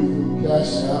can give through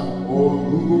Cash App or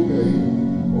Google Pay,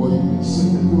 or you can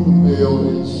send it through the mail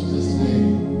in Jesus'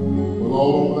 name. We're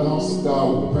all over the house of God.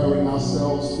 We're preparing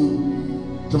ourselves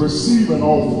to receive an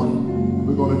offering.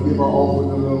 We're going to give our offering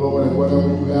to the Lord, and whatever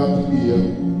you have to give,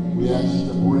 we ask you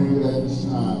to bring it at this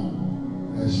time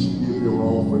as you give your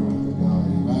offering unto God.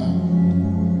 Amen.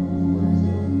 Praise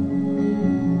God.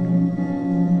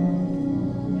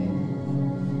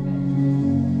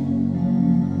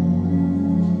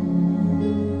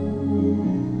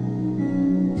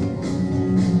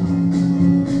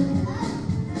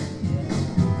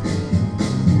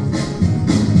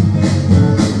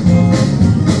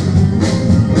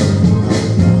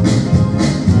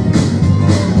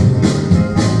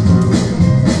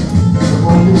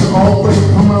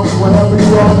 Come out wherever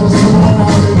you are.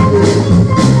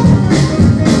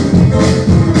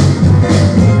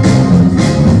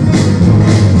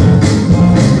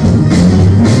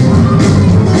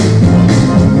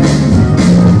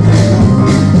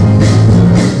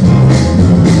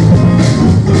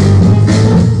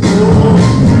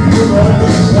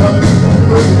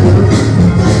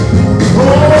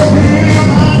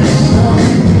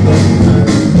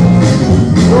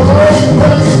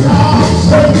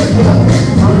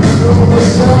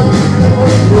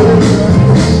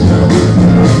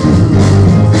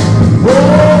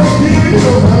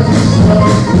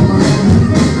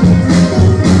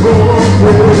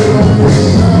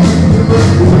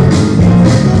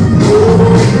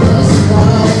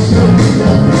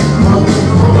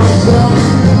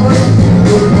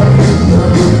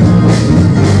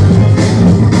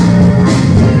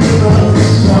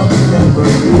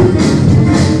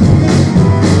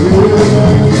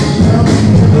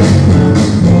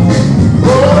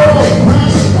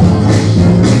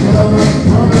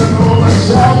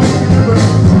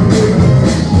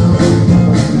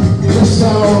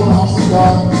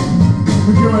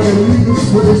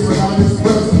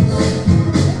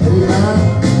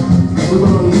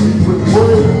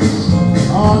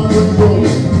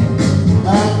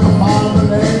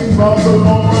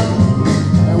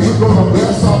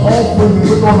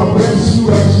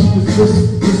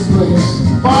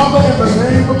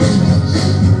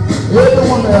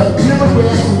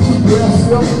 bless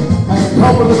them and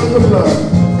cover them in the blood.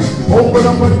 Open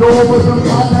up a door with them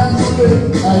financially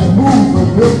and move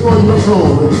with them for your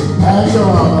glory and your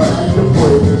honor and your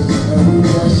praise. And we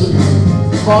bless your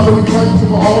name. Father, we thank you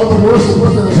for all the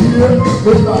worshipers that are here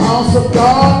in the house of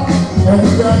God. And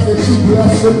we ask that you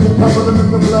bless them and cover them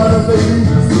in the blood as they leave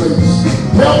this place.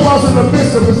 Help us in the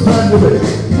midst of this pandemic.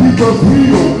 Keep us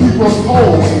healed, keep us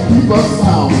whole, and keep us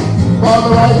sound.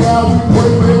 Father, right now we pray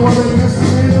for everyone that is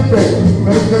listening today.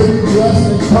 May they be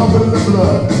blessed and covered in the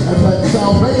blood. And that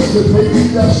salvation may be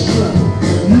that strength.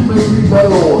 And you may be that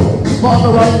Lord.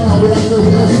 Father, right now we ask that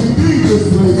as we leave this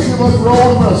place, give us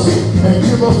Lord mercy and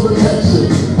give us protection.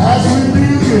 As we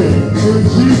meet again, in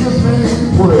Jesus' name we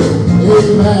pray.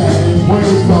 Amen. And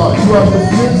praise God. You are